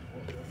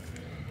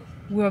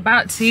we're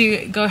about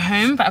to go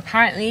home, but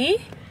apparently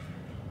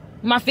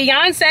my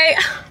fiance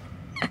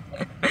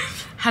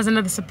has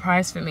another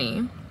surprise for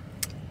me.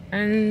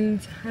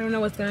 And I don't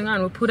know what's going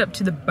on. We pulled up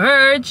to the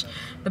Burj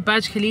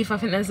Khalifa. I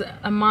think there's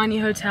Amani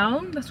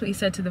Hotel. That's what he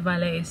said to the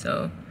valet.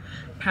 So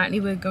apparently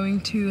we're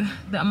going to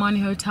the Amani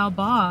Hotel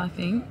bar, I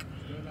think.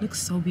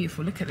 Looks so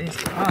beautiful. Look at this.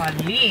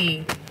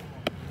 Holy.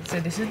 So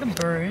this is the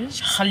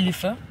Burj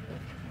Khalifa.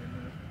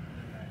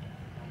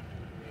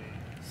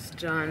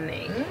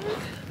 Stunning.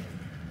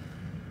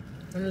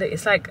 And look,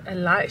 it's like a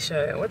light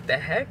show. What the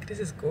heck? This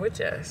is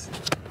gorgeous.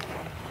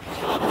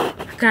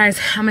 Guys,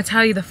 I'm gonna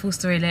tell you the full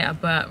story later,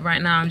 but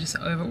right now I'm just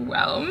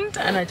overwhelmed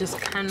and I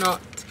just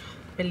cannot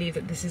believe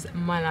that this is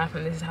my life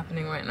and this is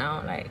happening right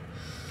now. Like,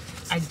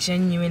 I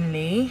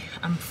genuinely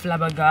am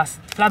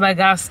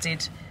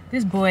flabbergasted.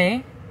 This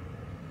boy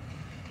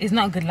is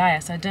not a good liar,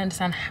 so I don't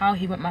understand how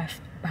he went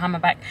behind my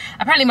back.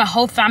 Apparently my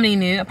whole family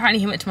knew. Apparently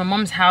he went to my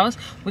mom's house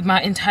with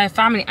my entire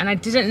family and I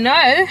didn't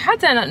know. How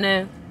did I not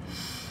know?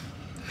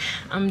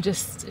 I'm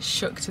just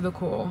shook to the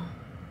core,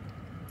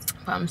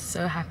 but I'm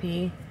so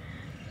happy.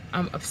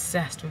 I'm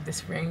obsessed with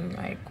this ring.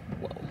 Like,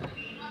 whoa.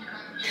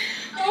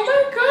 Oh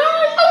my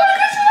god!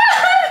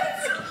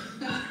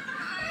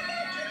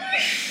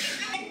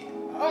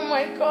 Oh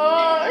my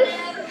god!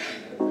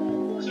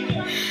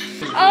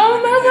 Oh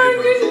my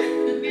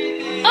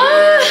goodness!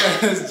 Oh!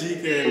 That's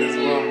GK and his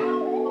mom.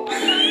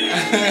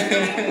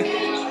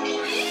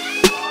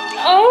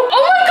 Oh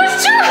my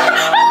gosh!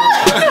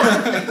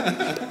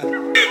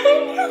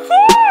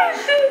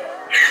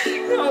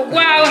 Oh,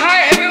 wow! Hi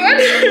everyone.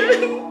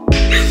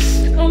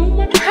 Oh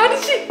my! How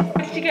did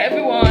she get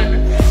everyone?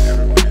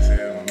 Everybody's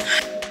here.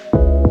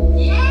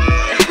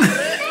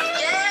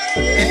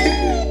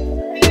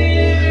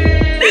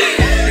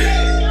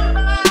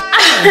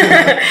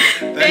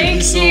 Thank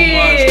you so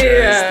much,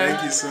 guys.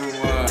 Thank you so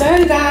much. So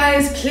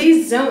guys,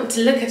 please don't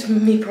look at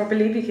me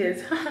properly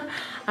because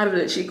I've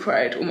literally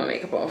cried all my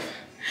makeup off.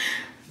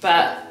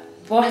 But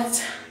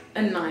what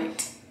a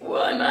night.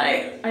 What a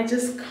night. I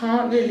just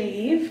can't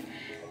believe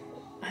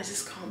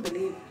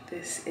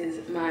this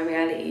is my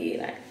reality.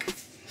 Like,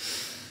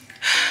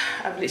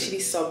 I've literally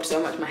sobbed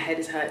so much, my head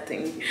is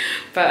hurting.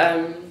 But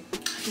I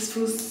just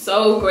feel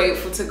so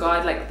grateful to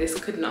God. Like, this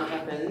could not have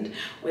happened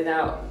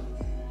without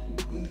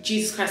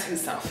Jesus Christ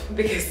himself,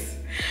 because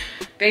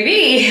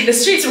baby, the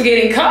streets were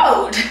getting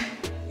cold.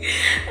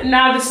 And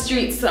now the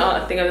streets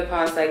are a thing of the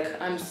past. Like,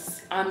 I'm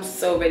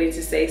so ready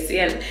to say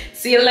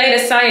see you later,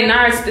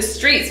 sayonara to the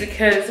streets,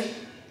 because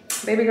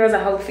baby girl's a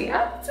whole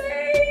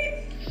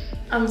fiance.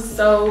 I'm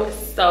so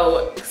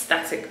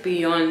ecstatic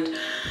beyond.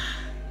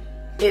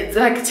 It's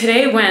like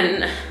today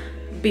went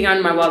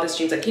beyond my wildest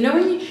dreams. Like, you know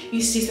when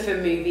you see stuff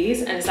in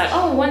movies and it's like,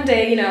 oh, one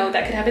day, you know,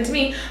 that could happen to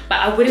me, but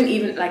I wouldn't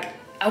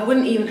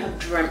even have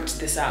dreamt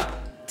this up.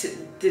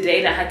 The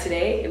day that I had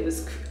today, it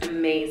was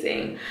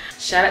amazing.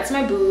 Shout out to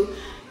my boo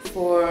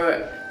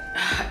for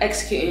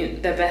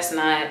executing the best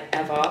night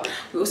ever.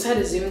 We also had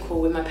a Zoom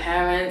call with my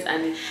parents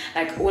and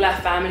like all our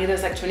family. There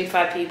was like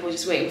 25 people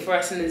just waiting for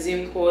us in the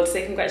Zoom call to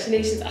say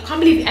congratulations. I can't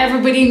believe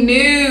everybody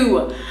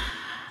knew.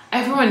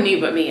 Everyone knew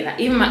but me,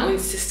 like even my own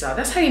sister.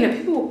 That's how you know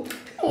people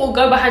will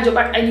go behind your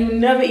back and you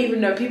never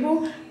even know.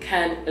 People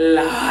can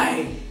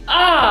lie.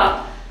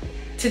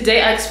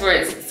 Today I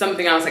experienced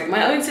something else. Like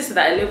my own sister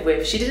that I live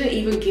with, she didn't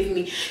even give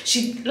me,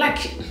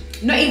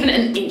 not even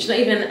an inch, not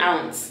even an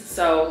ounce.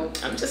 So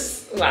I'm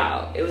just,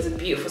 wow, it was a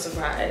beautiful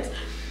surprise.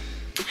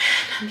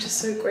 I'm just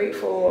so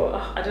grateful.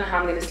 I don't know how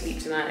I'm gonna sleep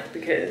tonight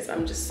because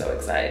I'm just so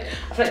excited.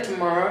 I feel like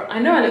tomorrow, I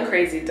know I look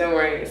crazy, don't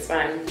worry, it's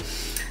fine.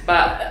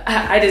 But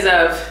I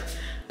deserve.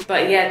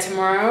 But yeah,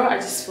 tomorrow I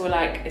just feel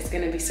like it's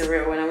gonna be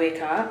surreal when I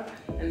wake up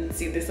and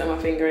see this on my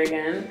finger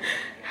again.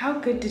 How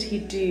good did he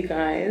do,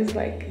 guys?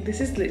 Like, this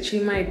is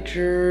literally my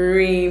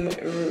dream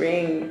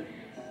ring.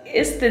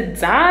 It's the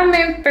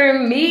diamond for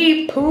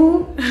me,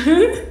 poo.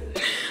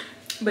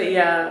 But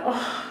yeah,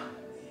 oh,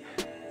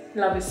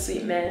 love is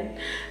sweet, man.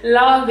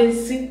 Love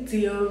is sweet,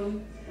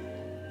 yo.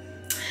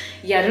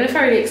 Yeah, I don't know if I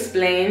already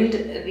explained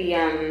the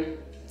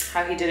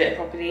how he did it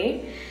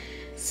properly.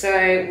 So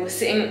we were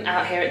sitting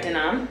out here at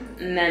dinner,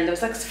 and then there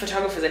was like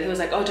photographers, and he was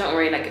like, oh, don't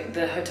worry, like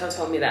the hotel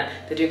told me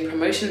that they're doing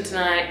promotion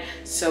tonight,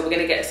 so we're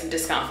gonna get some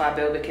discount for our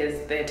bill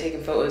because they're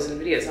taking photos and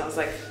videos. So I was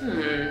like,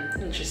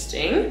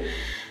 interesting.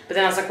 But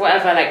then I was like,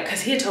 whatever, like,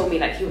 cause he had told me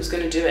like he was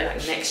gonna do it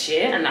like next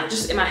year, and I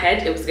just, in my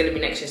head, it was gonna be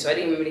next year, so I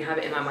didn't even really have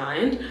it in my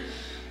mind.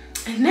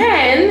 And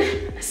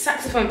then a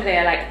saxophone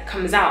player like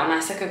comes out on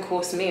our second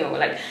course meal.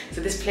 Like,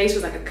 so this place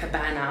was like a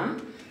cabana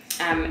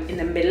in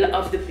the middle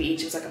of the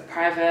beach. It was like a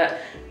private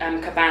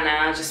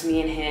cabana, just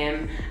me and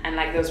him, and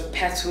like there was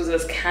petals, there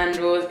was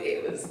candles.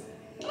 It was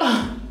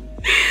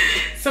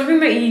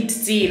something that you'd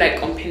see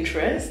like on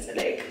Pinterest,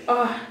 like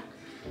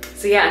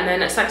So yeah, and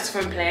then a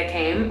saxophone player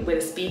came with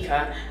a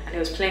speaker, and he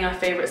was playing our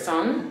favorite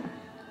song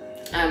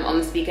on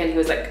the speaker, and he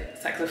was like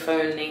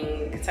saxophone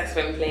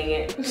playing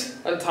it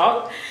on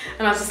top,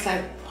 and I was just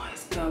like, what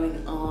is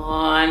going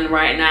on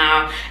right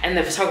now? And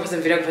the photographers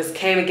and videographers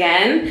came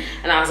again,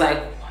 and I was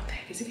like,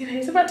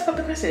 he's about to pop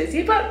the question. Is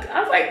he about?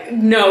 I was like,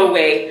 no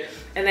way.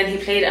 And then he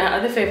played our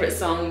other favorite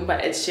song by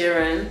Ed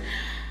Sheeran.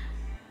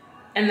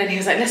 And then he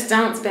was like, let's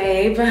dance,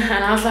 babe.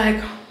 And I was like,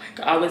 oh my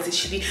God, I was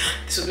literally,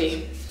 this was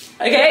me.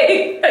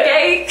 Okay.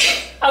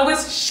 I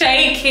was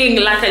shaking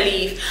like a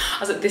leaf. I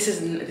was like,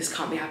 this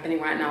can't be happening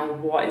right now.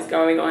 What is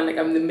going on? Like,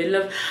 I'm in the middle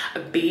of a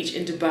beach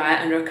in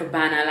Dubai under a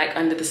cabana, like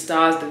under the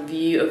stars, the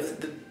view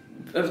of the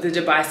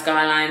Dubai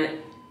skyline.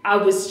 I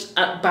was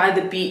by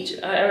the beach,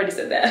 I already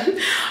said that,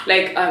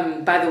 like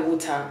by the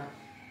water.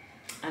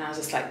 And I was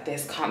just like,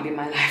 this can't be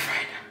my life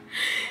right now.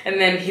 And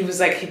then he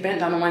was like, he bent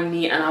down on one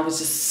knee, and I was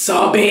just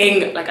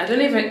sobbing. Like, I don't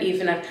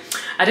even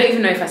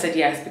know if I said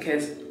yes,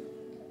 because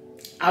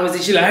I was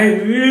literally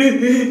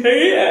like,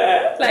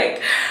 yeah.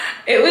 Like,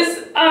 it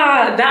was,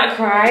 that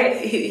cry,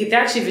 he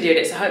actually videoed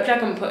it, so hopefully I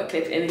can put a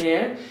clip in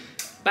here.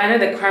 But I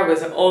know the cry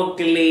was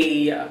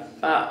ugly,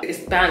 it's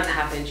bound to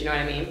happen, do you know what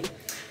I mean?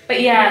 But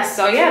yeah,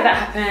 so yeah, that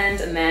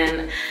happened, and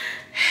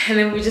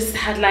then we just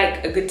had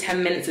like a good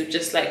 10 minutes of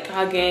just like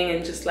hugging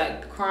and just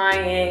like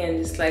crying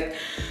and just like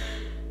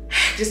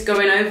just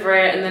going over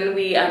it. And then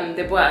we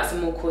they brought out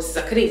some more courses.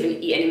 I couldn't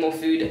even eat any more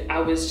food. I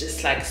was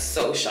just like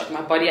so shocked.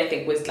 My body, I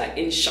think, was like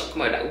in shock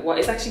mode. Like, what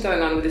is actually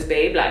going on with this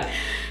babe? Like,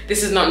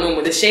 this is not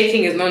normal. The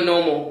shaking is not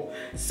normal.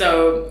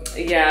 So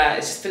yeah,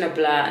 it's just been a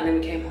blur. And then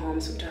we came home,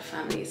 spoke to our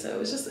family. So it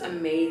was just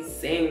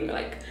amazing.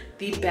 Like,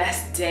 the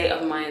best day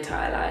of my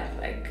entire life.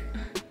 Like,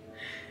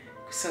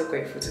 so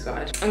grateful to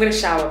God. I'm gonna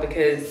shower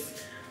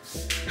because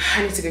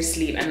I need to go to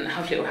sleep, and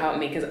hopefully it will help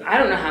me, because I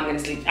don't know how I'm gonna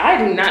sleep. I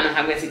do not know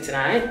how I'm gonna sleep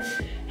tonight.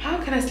 How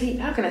can I sleep?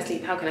 How can I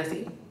sleep? How can I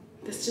sleep?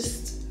 It's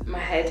just, my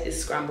head is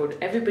scrambled.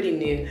 Everybody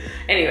knew.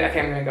 Anyway,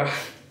 okay, I'm gonna go.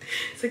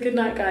 So good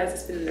night, guys.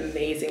 It's been an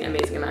amazing,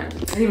 amazing night. I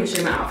didn't even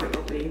show my outfit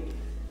properly,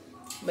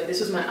 but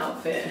this was my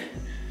outfit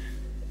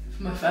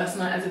for my first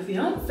night as a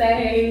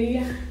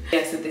fiance.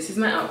 Yeah, so this is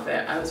my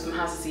outfit. I was from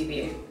House of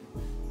CB,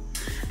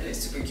 and it's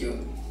super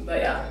cute.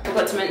 But yeah, I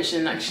forgot to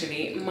mention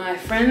actually, my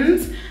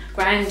friends,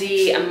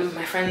 Grandy, and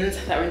my friends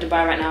that are in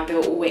Dubai right now, they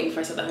were all waiting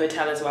for us at the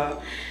hotel as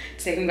well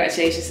to say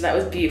congratulations, so that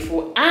was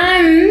beautiful.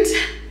 And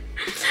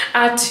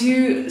our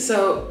two,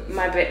 so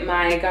my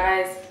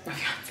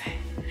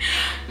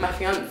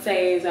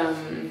fiance's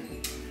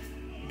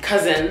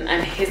cousin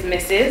and his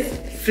missus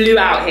flew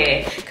out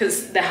here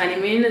because they're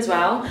honeymoon as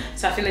well.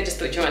 So I think they just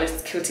thought, you know what,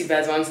 let's kill two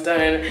birds with one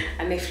stone,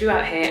 and they flew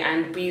out here,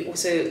 and we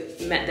also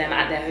met them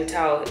at their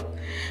hotel.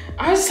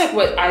 I was just like,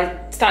 what?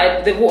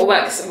 The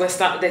waterworks they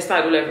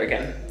started all over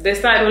again. They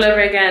started all over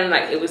again.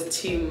 Like, it was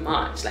too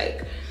much.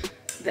 Like,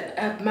 the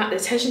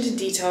attention to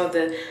detail,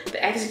 the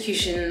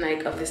execution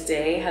like of this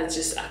day has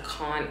just, I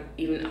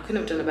couldn't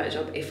have done a better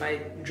job if I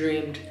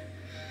dreamed.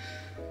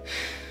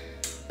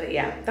 But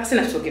yeah, that's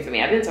enough talking for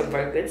me. I've been talking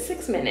for a good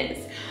 6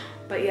 minutes.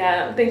 But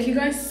yeah, thank you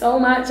guys so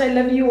much. I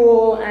love you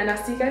all, and I'll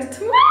see you guys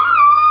tomorrow.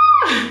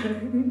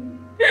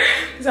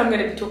 So I'm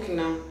gonna be talking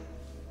now.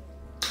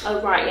 Oh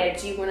right, yeah.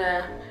 Do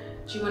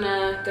you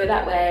wanna go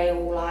that way,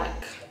 or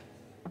like,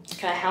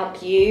 can I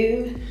help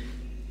you?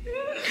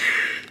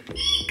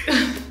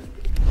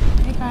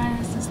 Hey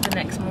guys, it's the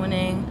next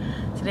morning.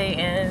 Today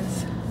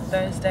is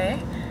Thursday,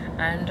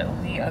 and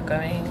we are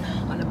going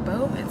on a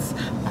boat. It's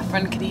my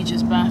friend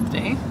Khadijah's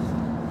birthday,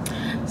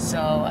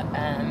 so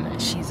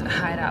she's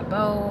hired out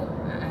boat,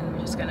 and we're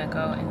just gonna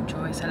go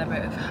enjoy,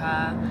 celebrate with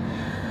her.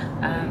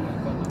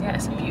 Yeah,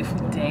 it's a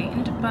beautiful day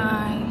in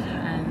Dubai,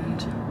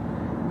 and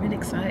I'm really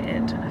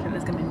excited. I think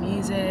there's gonna be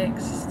music,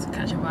 just to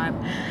catch a vibe.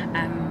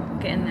 We're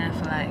getting there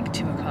for like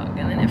 2 o'clock,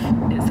 and then if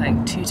it's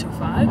like 2 till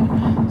 5,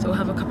 so we'll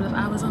have a couple of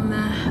hours on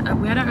there.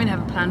 We don't really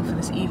have a plan for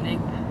this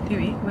evening, do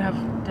we? We have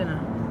dinner.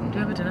 Do we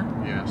have a dinner?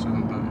 Yeah,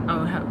 7:30.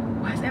 Oh,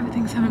 why is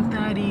everything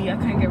 7:30? I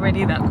can't get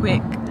ready that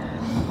quick.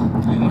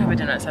 We'll have a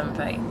dinner at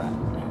 7:30, but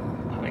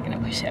I'm probably gonna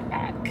push it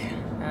back.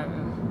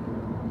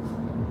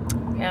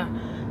 Yeah,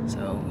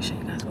 so we'll show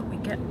you guys what we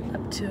get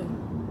up to.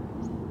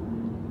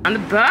 On the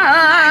boat!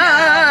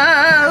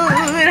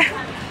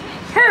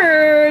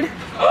 Heard!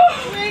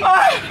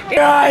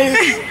 Guys,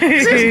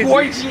 this is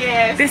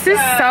gorgeous! This is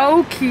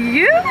so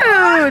cute!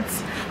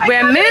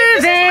 We're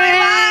moving!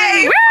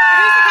 Who's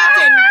the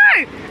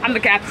captain?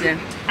 captain.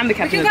 I'm the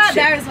captain. You got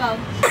there as well.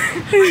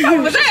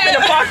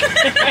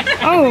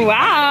 Oh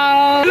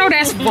wow! No,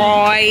 that's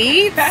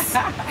right.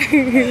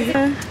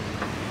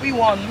 We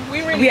won.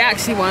 We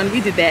actually won. We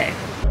did that.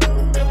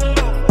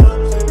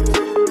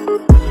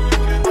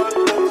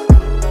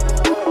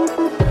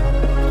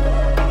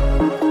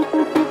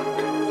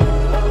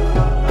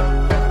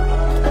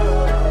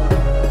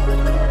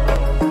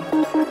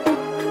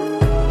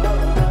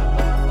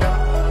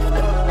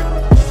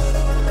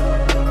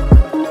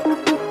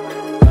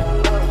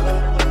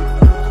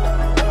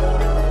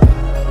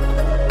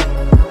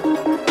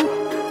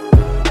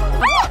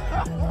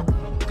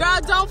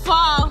 Don't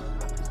fall.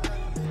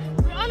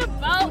 We're on a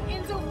boat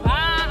in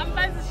Dubai. I'm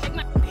about to shake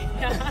my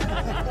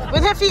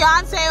with her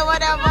fiance or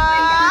whatever.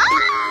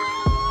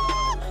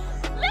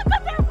 Look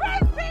at the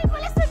red people.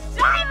 It's a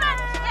diamond.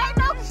 There ain't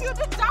no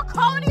cubic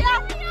zirconia.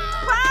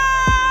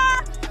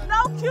 No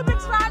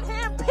cubics around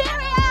here.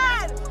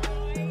 Period.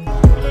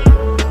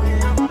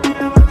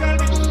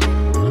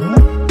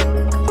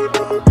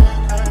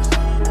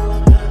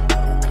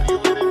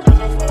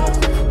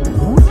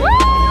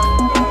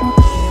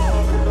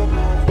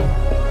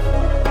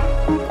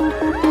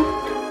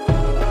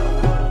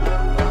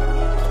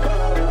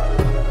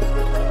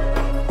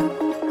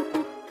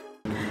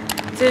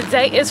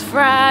 Today is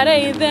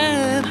Friday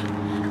then,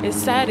 it's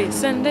Saturday,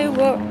 Sunday,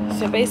 what?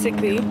 So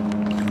basically,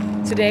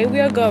 today we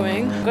are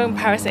going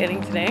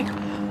parasailing today.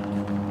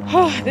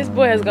 Oh, this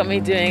boy has got me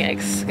doing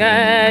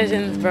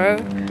excursions, bro.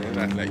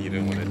 Like you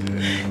didn't want to do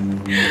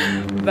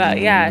it. But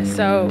yeah,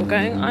 so we're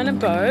going on a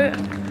boat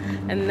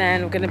and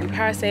then we're gonna be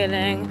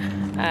parasailing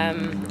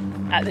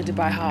at the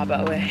Dubai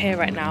harbour. We're here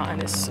right now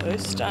and it's so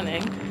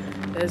stunning.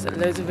 There's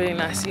loads of really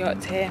nice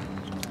yachts here.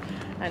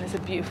 And it's a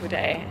beautiful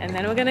day. And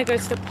then we're gonna go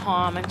to the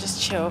Palm and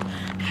just chill.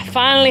 I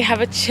finally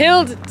have a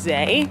chilled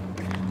day,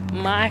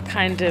 my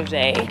kind of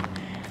day,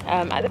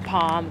 at the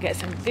Palm. Get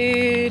some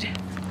food,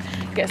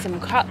 get some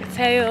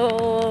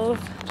cocktails,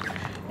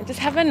 and just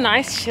have a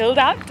nice chilled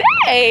out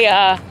day.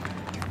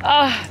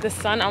 The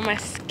sun on my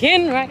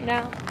skin right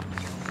now.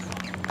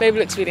 Baby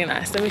looks really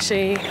nice. Let me show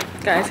you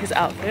guys his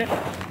outfit.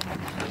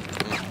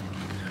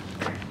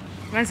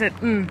 I said,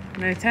 no,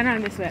 turn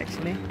around this way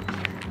actually.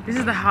 This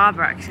is the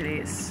harbour actually,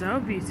 it's so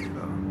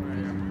beautiful.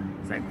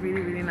 It's like really,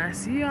 really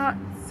nice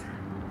yachts.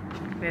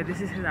 Yeah, this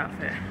is his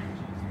outfit.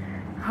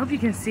 I hope you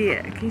can see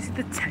it. Can you see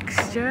the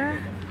texture?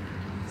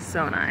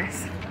 So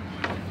nice.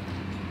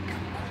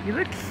 You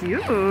look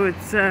cute.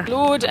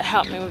 Lord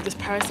help me with this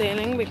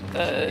parasailing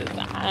because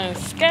I'm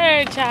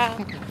scared,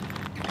 child.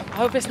 I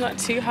hope it's not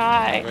too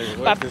high. Wait,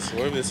 what if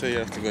they say you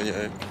have to go on your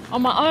own?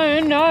 On my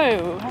own?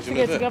 No, I have to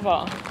go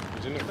together.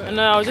 Did you know that?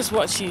 No, I'll just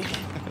watch you.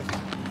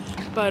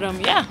 But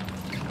yeah.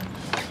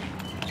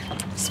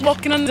 Just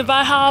walking on the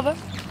Dubai harbour.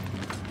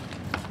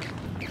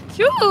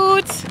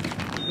 Cute!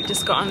 We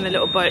just got on the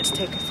little boat to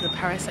take us to the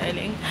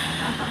parasailing.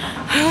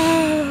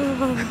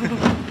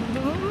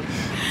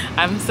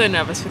 I'm so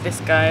nervous for this,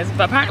 guys.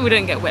 But apparently we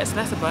don't get wet, so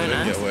that's a bonus. We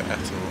don't get wet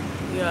at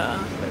all. Yeah.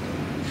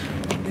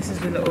 This is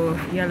the little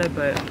yellow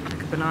boat,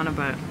 like a banana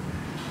boat.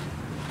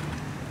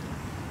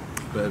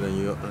 Better than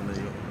a yacht,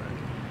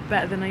 right?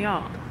 Better than a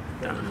yacht?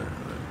 Yeah.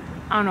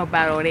 I don't know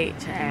about all that,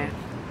 child.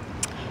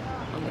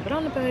 On the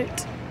banana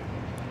boat.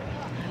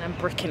 And I'm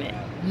bricking it.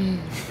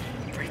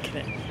 Bricking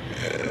it.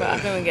 But I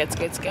think we get to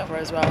go together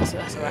as well, so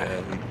that's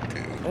alright.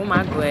 Oh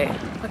my god.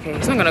 Okay,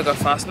 it's not gonna go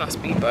fast, not a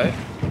speedboat.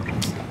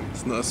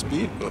 It's not a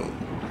speedboat.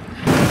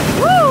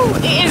 Woo!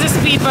 It is a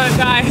speedboat,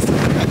 guys.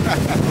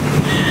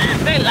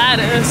 They lie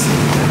to us.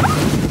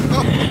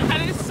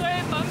 And it's so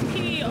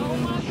bumpy. Oh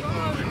my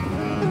god.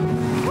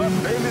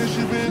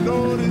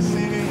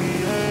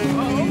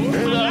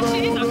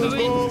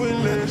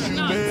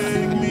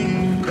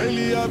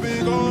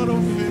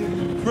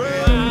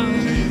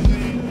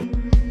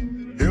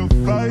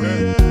 If I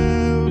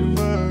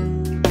ever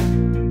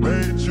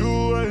made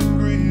you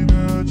angry,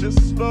 girl,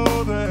 just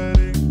know that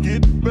it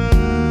get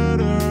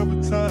better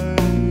with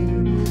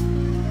time.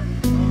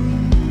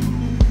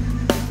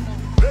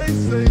 They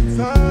say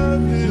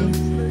time heals.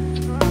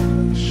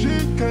 She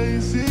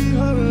can't see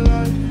her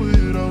life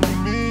without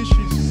me.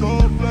 She's so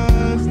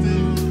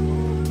blasted.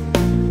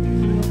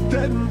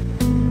 That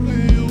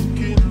you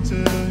can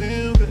tell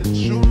him that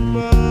you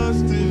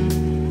must it.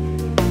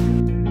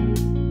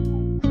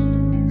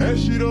 And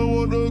she don't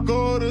wanna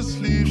go to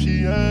sleep,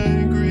 she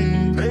angry.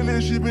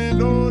 Lately she been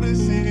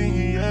noticing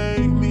he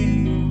ain't me.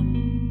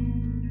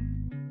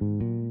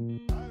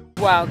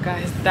 Wow,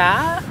 guys,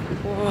 that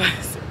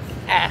was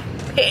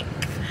epic.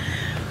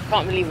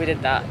 Can't believe we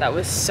did that. That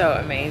was so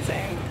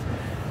amazing.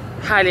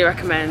 Highly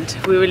recommend.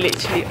 We were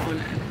literally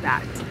on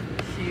that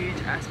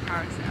huge ass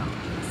parasail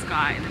in the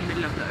sky in the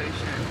middle of the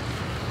ocean.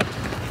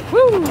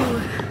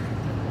 Woo!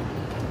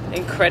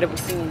 Incredible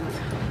scenes.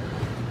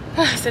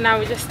 So now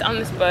we're just on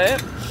this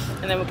boat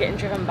and then we're getting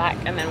driven back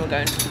and then we're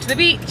going to the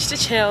beach to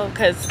chill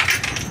because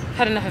I've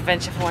had enough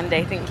adventure for one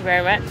day. Thank you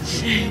very much.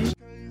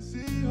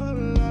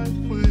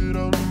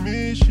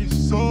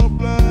 She's so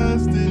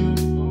blasted.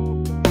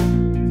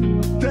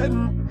 That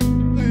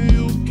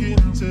you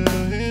can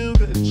tell him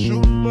that you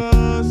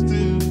must.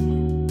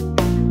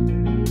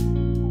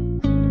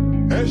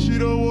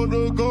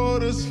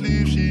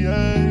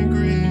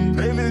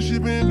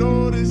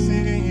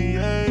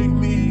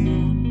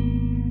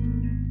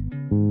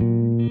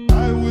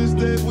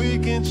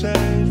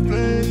 change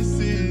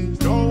places.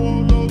 Don't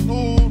want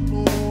no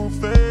new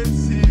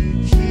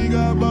faces. She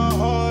got my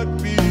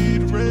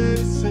heartbeat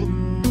racing.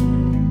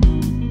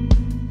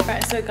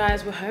 Right, so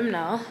guys, we're home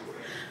now.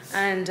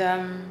 And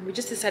we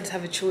just decided to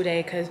have a chill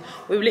day because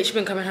we've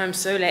literally been coming home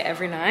so late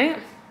every night.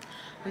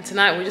 And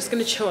tonight we're just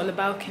gonna chill on the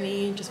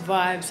balcony, just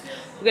vibes.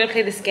 We're gonna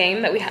play this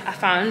game that I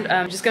found.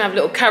 We're just gonna have a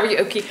little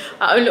karaoke,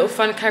 our own little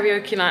fun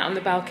karaoke night on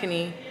the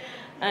balcony.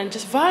 And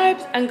just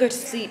vibes and go to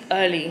sleep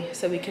early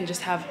so we can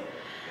just have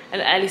an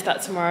early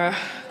start tomorrow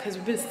because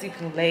we've been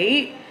sleeping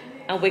late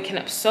and waking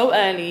up so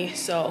early.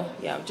 So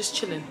yeah, we're just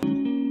chilling.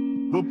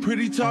 But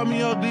Pretty taught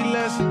me ugly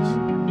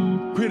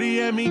lessons. Pretty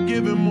had me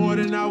giving more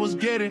than I was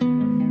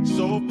getting.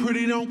 So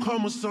Pretty don't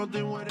come with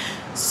something with it.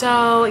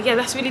 So yeah,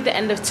 that's really the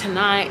end of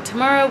tonight.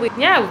 Tomorrow, we've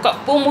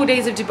got 4 more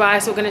days of Dubai,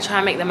 so we're gonna try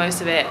and make the most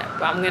of it.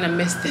 But I'm gonna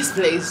miss this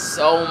place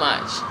so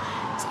much.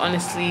 It's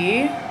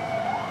honestly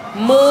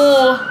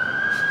more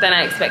than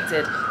I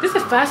expected. This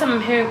is the first time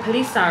I'm hearing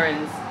police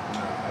sirens.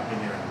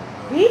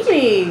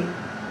 Really?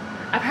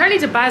 Apparently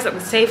Dubai is like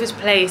the safest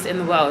place in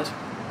the world.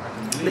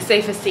 The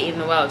safest city in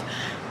the world.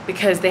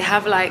 Because they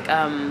have like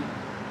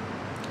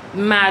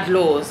mad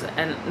laws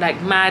and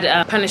like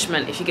mad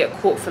punishment if you get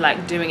caught for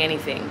like doing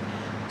anything.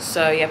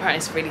 So yeah, apparently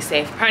it's really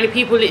safe. Apparently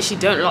people literally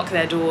don't lock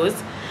their doors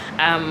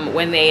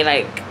when they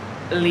like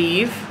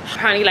leave.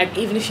 Apparently like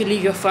even if you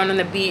leave your phone on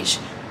the beach,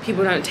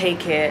 people don't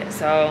take it.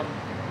 So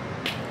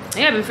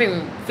yeah, I've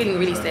been feeling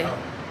really safe.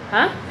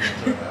 Huh?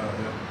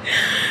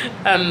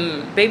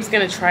 Babe's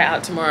gonna try it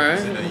out tomorrow.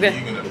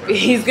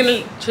 He's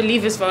gonna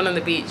leave his phone on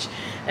the beach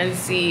and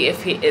see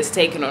if it's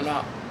taken or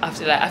not.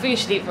 After that, I think you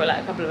should leave for like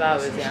a couple of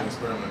hours.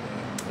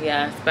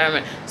 Yeah,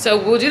 experiment. So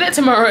we'll do that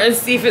tomorrow and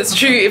see if it's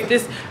true, if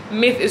this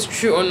myth is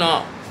true or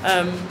not.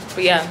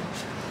 But yeah,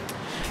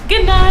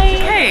 good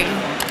night. Okay,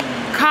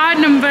 card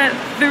number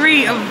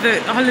 3 of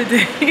the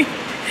holiday.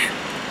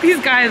 These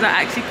guys are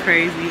actually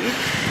crazy.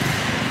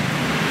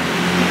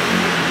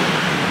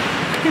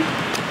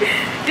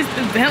 It's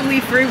the Bentley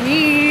for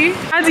me.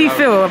 How do you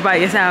feel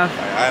about yourself?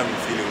 I am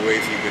feeling way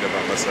too good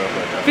about myself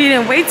right now.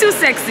 Feeling way too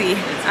sexy.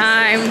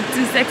 I'm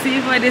too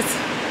sexy for this.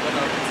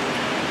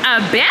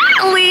 A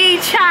Bentley,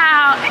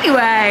 child.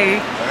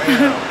 Anyway.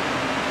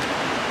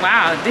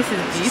 Wow, this is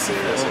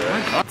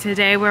beautiful.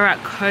 Today we're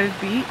at Cove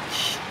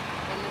Beach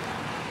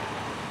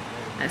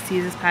at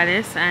Caesar's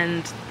Palace,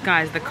 and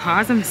guys, the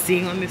cars I'm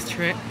seeing on this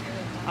trip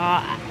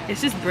are,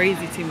 it's just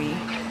crazy to me.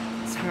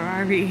 It's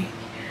Ferrari,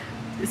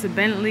 it's a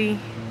Bentley,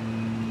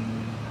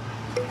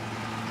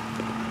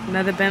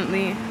 another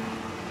Bentley,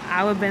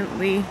 our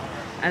Bentley,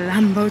 a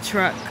Lambo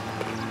truck.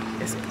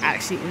 It's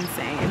actually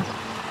insane.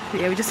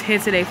 But yeah, we're just here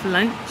today for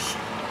lunch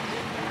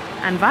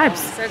and vibes.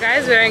 So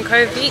guys, we're in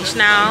Cove Beach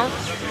now.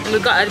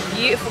 We've got a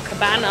beautiful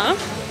cabana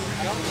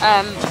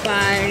and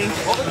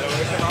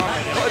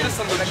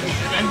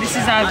this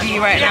is our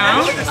view right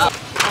now.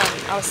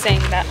 I was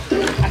saying that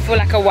I feel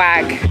like a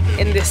wag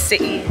in this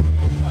city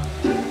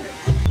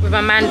with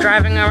a man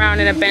driving around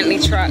in a Bentley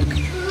truck,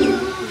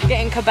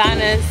 getting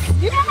cabanas.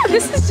 Yeah,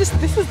 this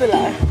is the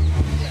life.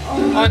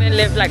 I want to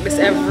live like this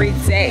every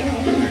day.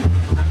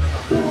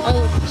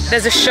 Oh,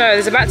 there's a show.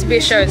 There's about to be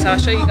a show, so I'll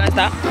show you guys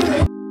that.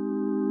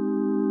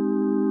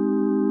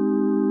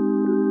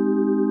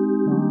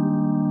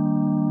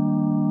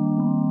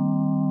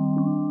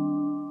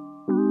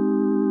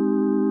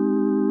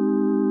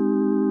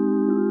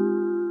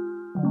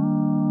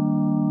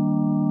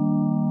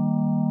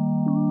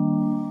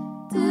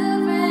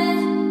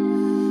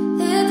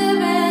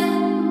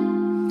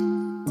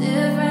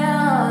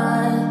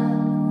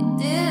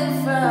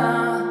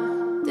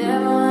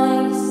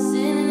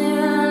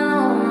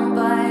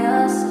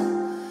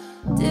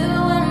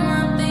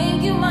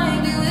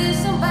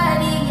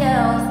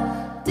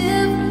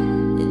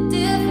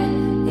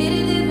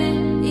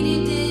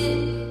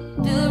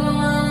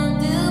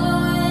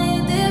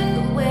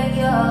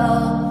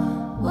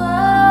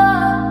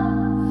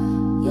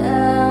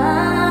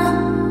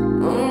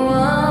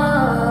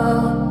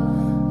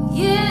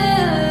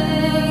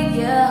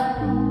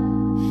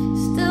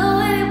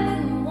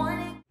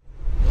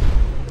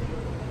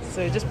 So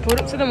we just pulled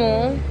up to the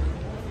mall.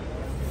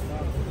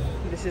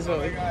 This is what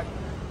it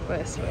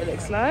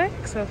looks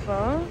like so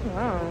far.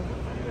 Wow.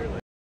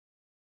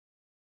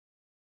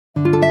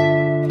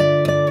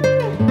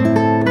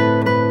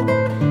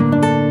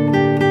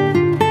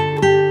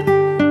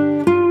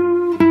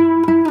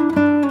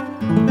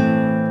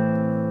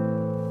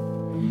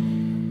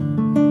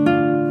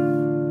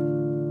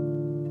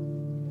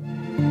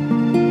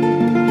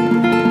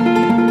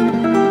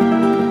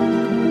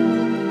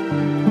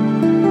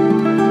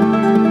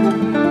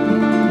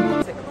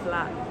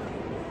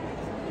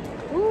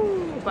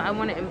 But I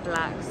want it in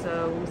black,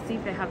 so we'll see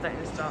if they have that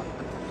in stock.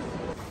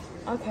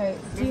 Okay,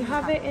 do you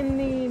have it in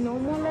the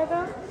normal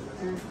leather?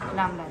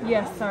 Lamb leather.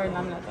 Yes, sorry,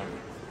 lamb leather.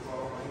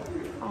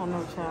 Oh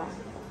no, child.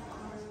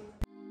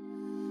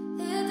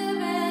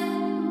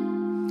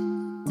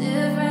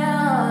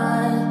 Different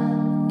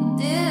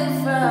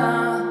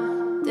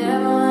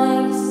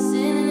when you're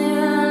sitting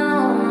there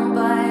alone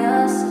by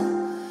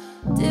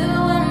yourself.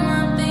 Different when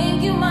I think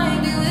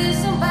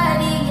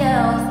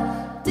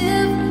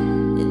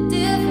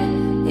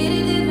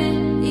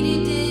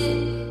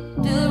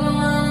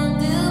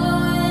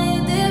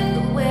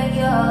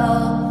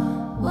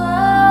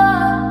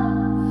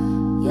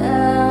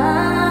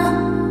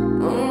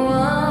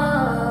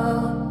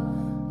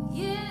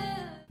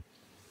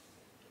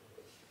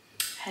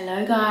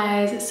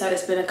guys, so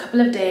it's been a couple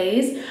of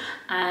days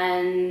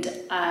and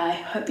I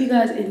hope you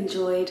guys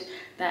enjoyed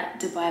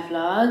that Dubai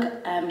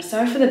vlog.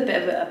 Sorry for the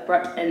bit of an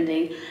abrupt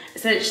ending.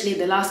 Essentially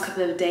the last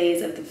couple of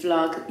days of the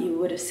vlog you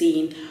would have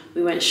seen,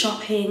 we went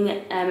shopping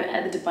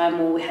at the Dubai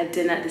Mall. We had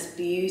dinner at this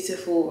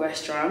beautiful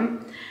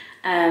restaurant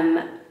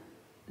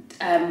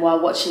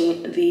while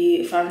watching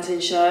the fountain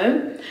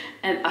show,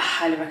 and I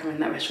highly recommend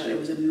that restaurant. It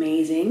was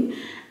amazing.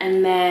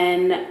 And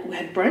then we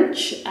had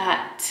brunch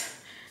at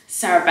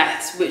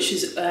Serabeth, which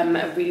is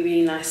a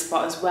really nice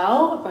spot as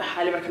well. I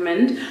highly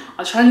recommend.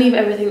 I'll try and leave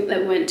everything that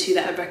we went to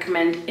that I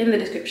recommend in the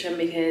description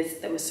because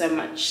there was so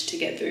much to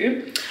get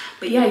through.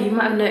 But yeah, you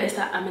might have noticed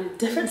that I'm in a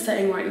different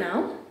setting right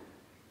now.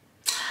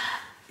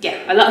 Yeah,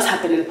 a lot has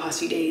happened in the past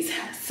few days,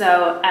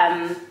 so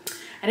I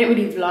didn't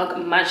really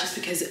vlog much just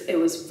because it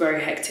was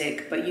very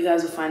hectic, but you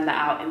guys will find that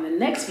out in the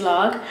next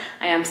vlog.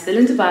 I am still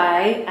in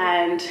Dubai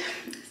and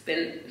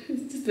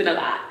it's just been a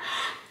lot,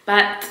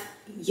 but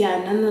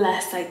yeah,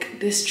 nonetheless, like,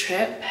 this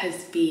trip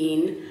has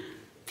been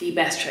the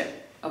best trip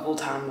of all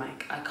time.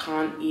 Like, I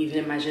can't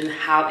even imagine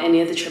how any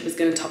other trip is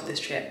going to top this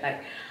trip.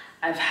 Like,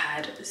 I've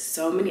had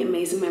so many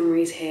amazing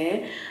memories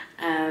here.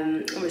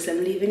 Obviously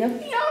I'm leaving a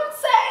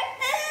fiance.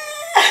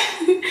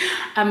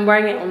 I'm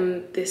wearing it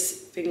on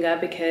this finger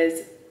because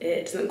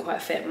it doesn't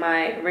quite fit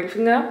my ring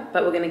finger,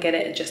 but we're gonna get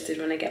it adjusted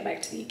when I get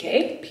back to the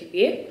UK,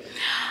 PPA.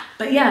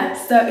 But yeah,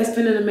 so it's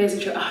been an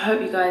amazing trip. I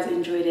hope you guys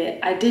enjoyed it.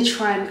 I did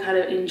try and kind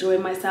of enjoy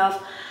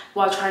myself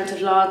while trying to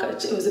vlog.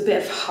 It was a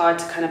bit hard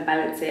to kind of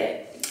balance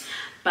it,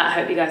 but I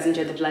hope you guys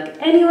enjoyed the vlog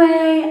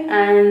anyway.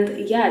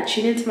 And yeah,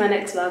 tune into my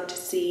next vlog to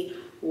see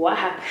what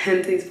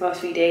happened these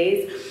past few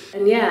days.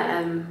 And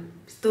yeah,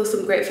 still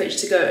some great footage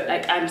to go.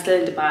 Like, I'm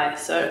still in Dubai,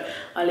 so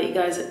I'll let you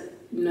guys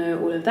know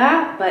all of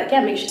that. But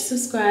yeah, make sure to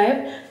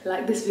subscribe,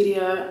 like this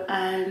video,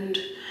 and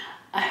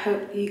I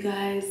hope you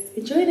guys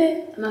enjoyed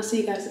it, and I'll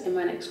see you guys in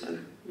my next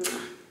one.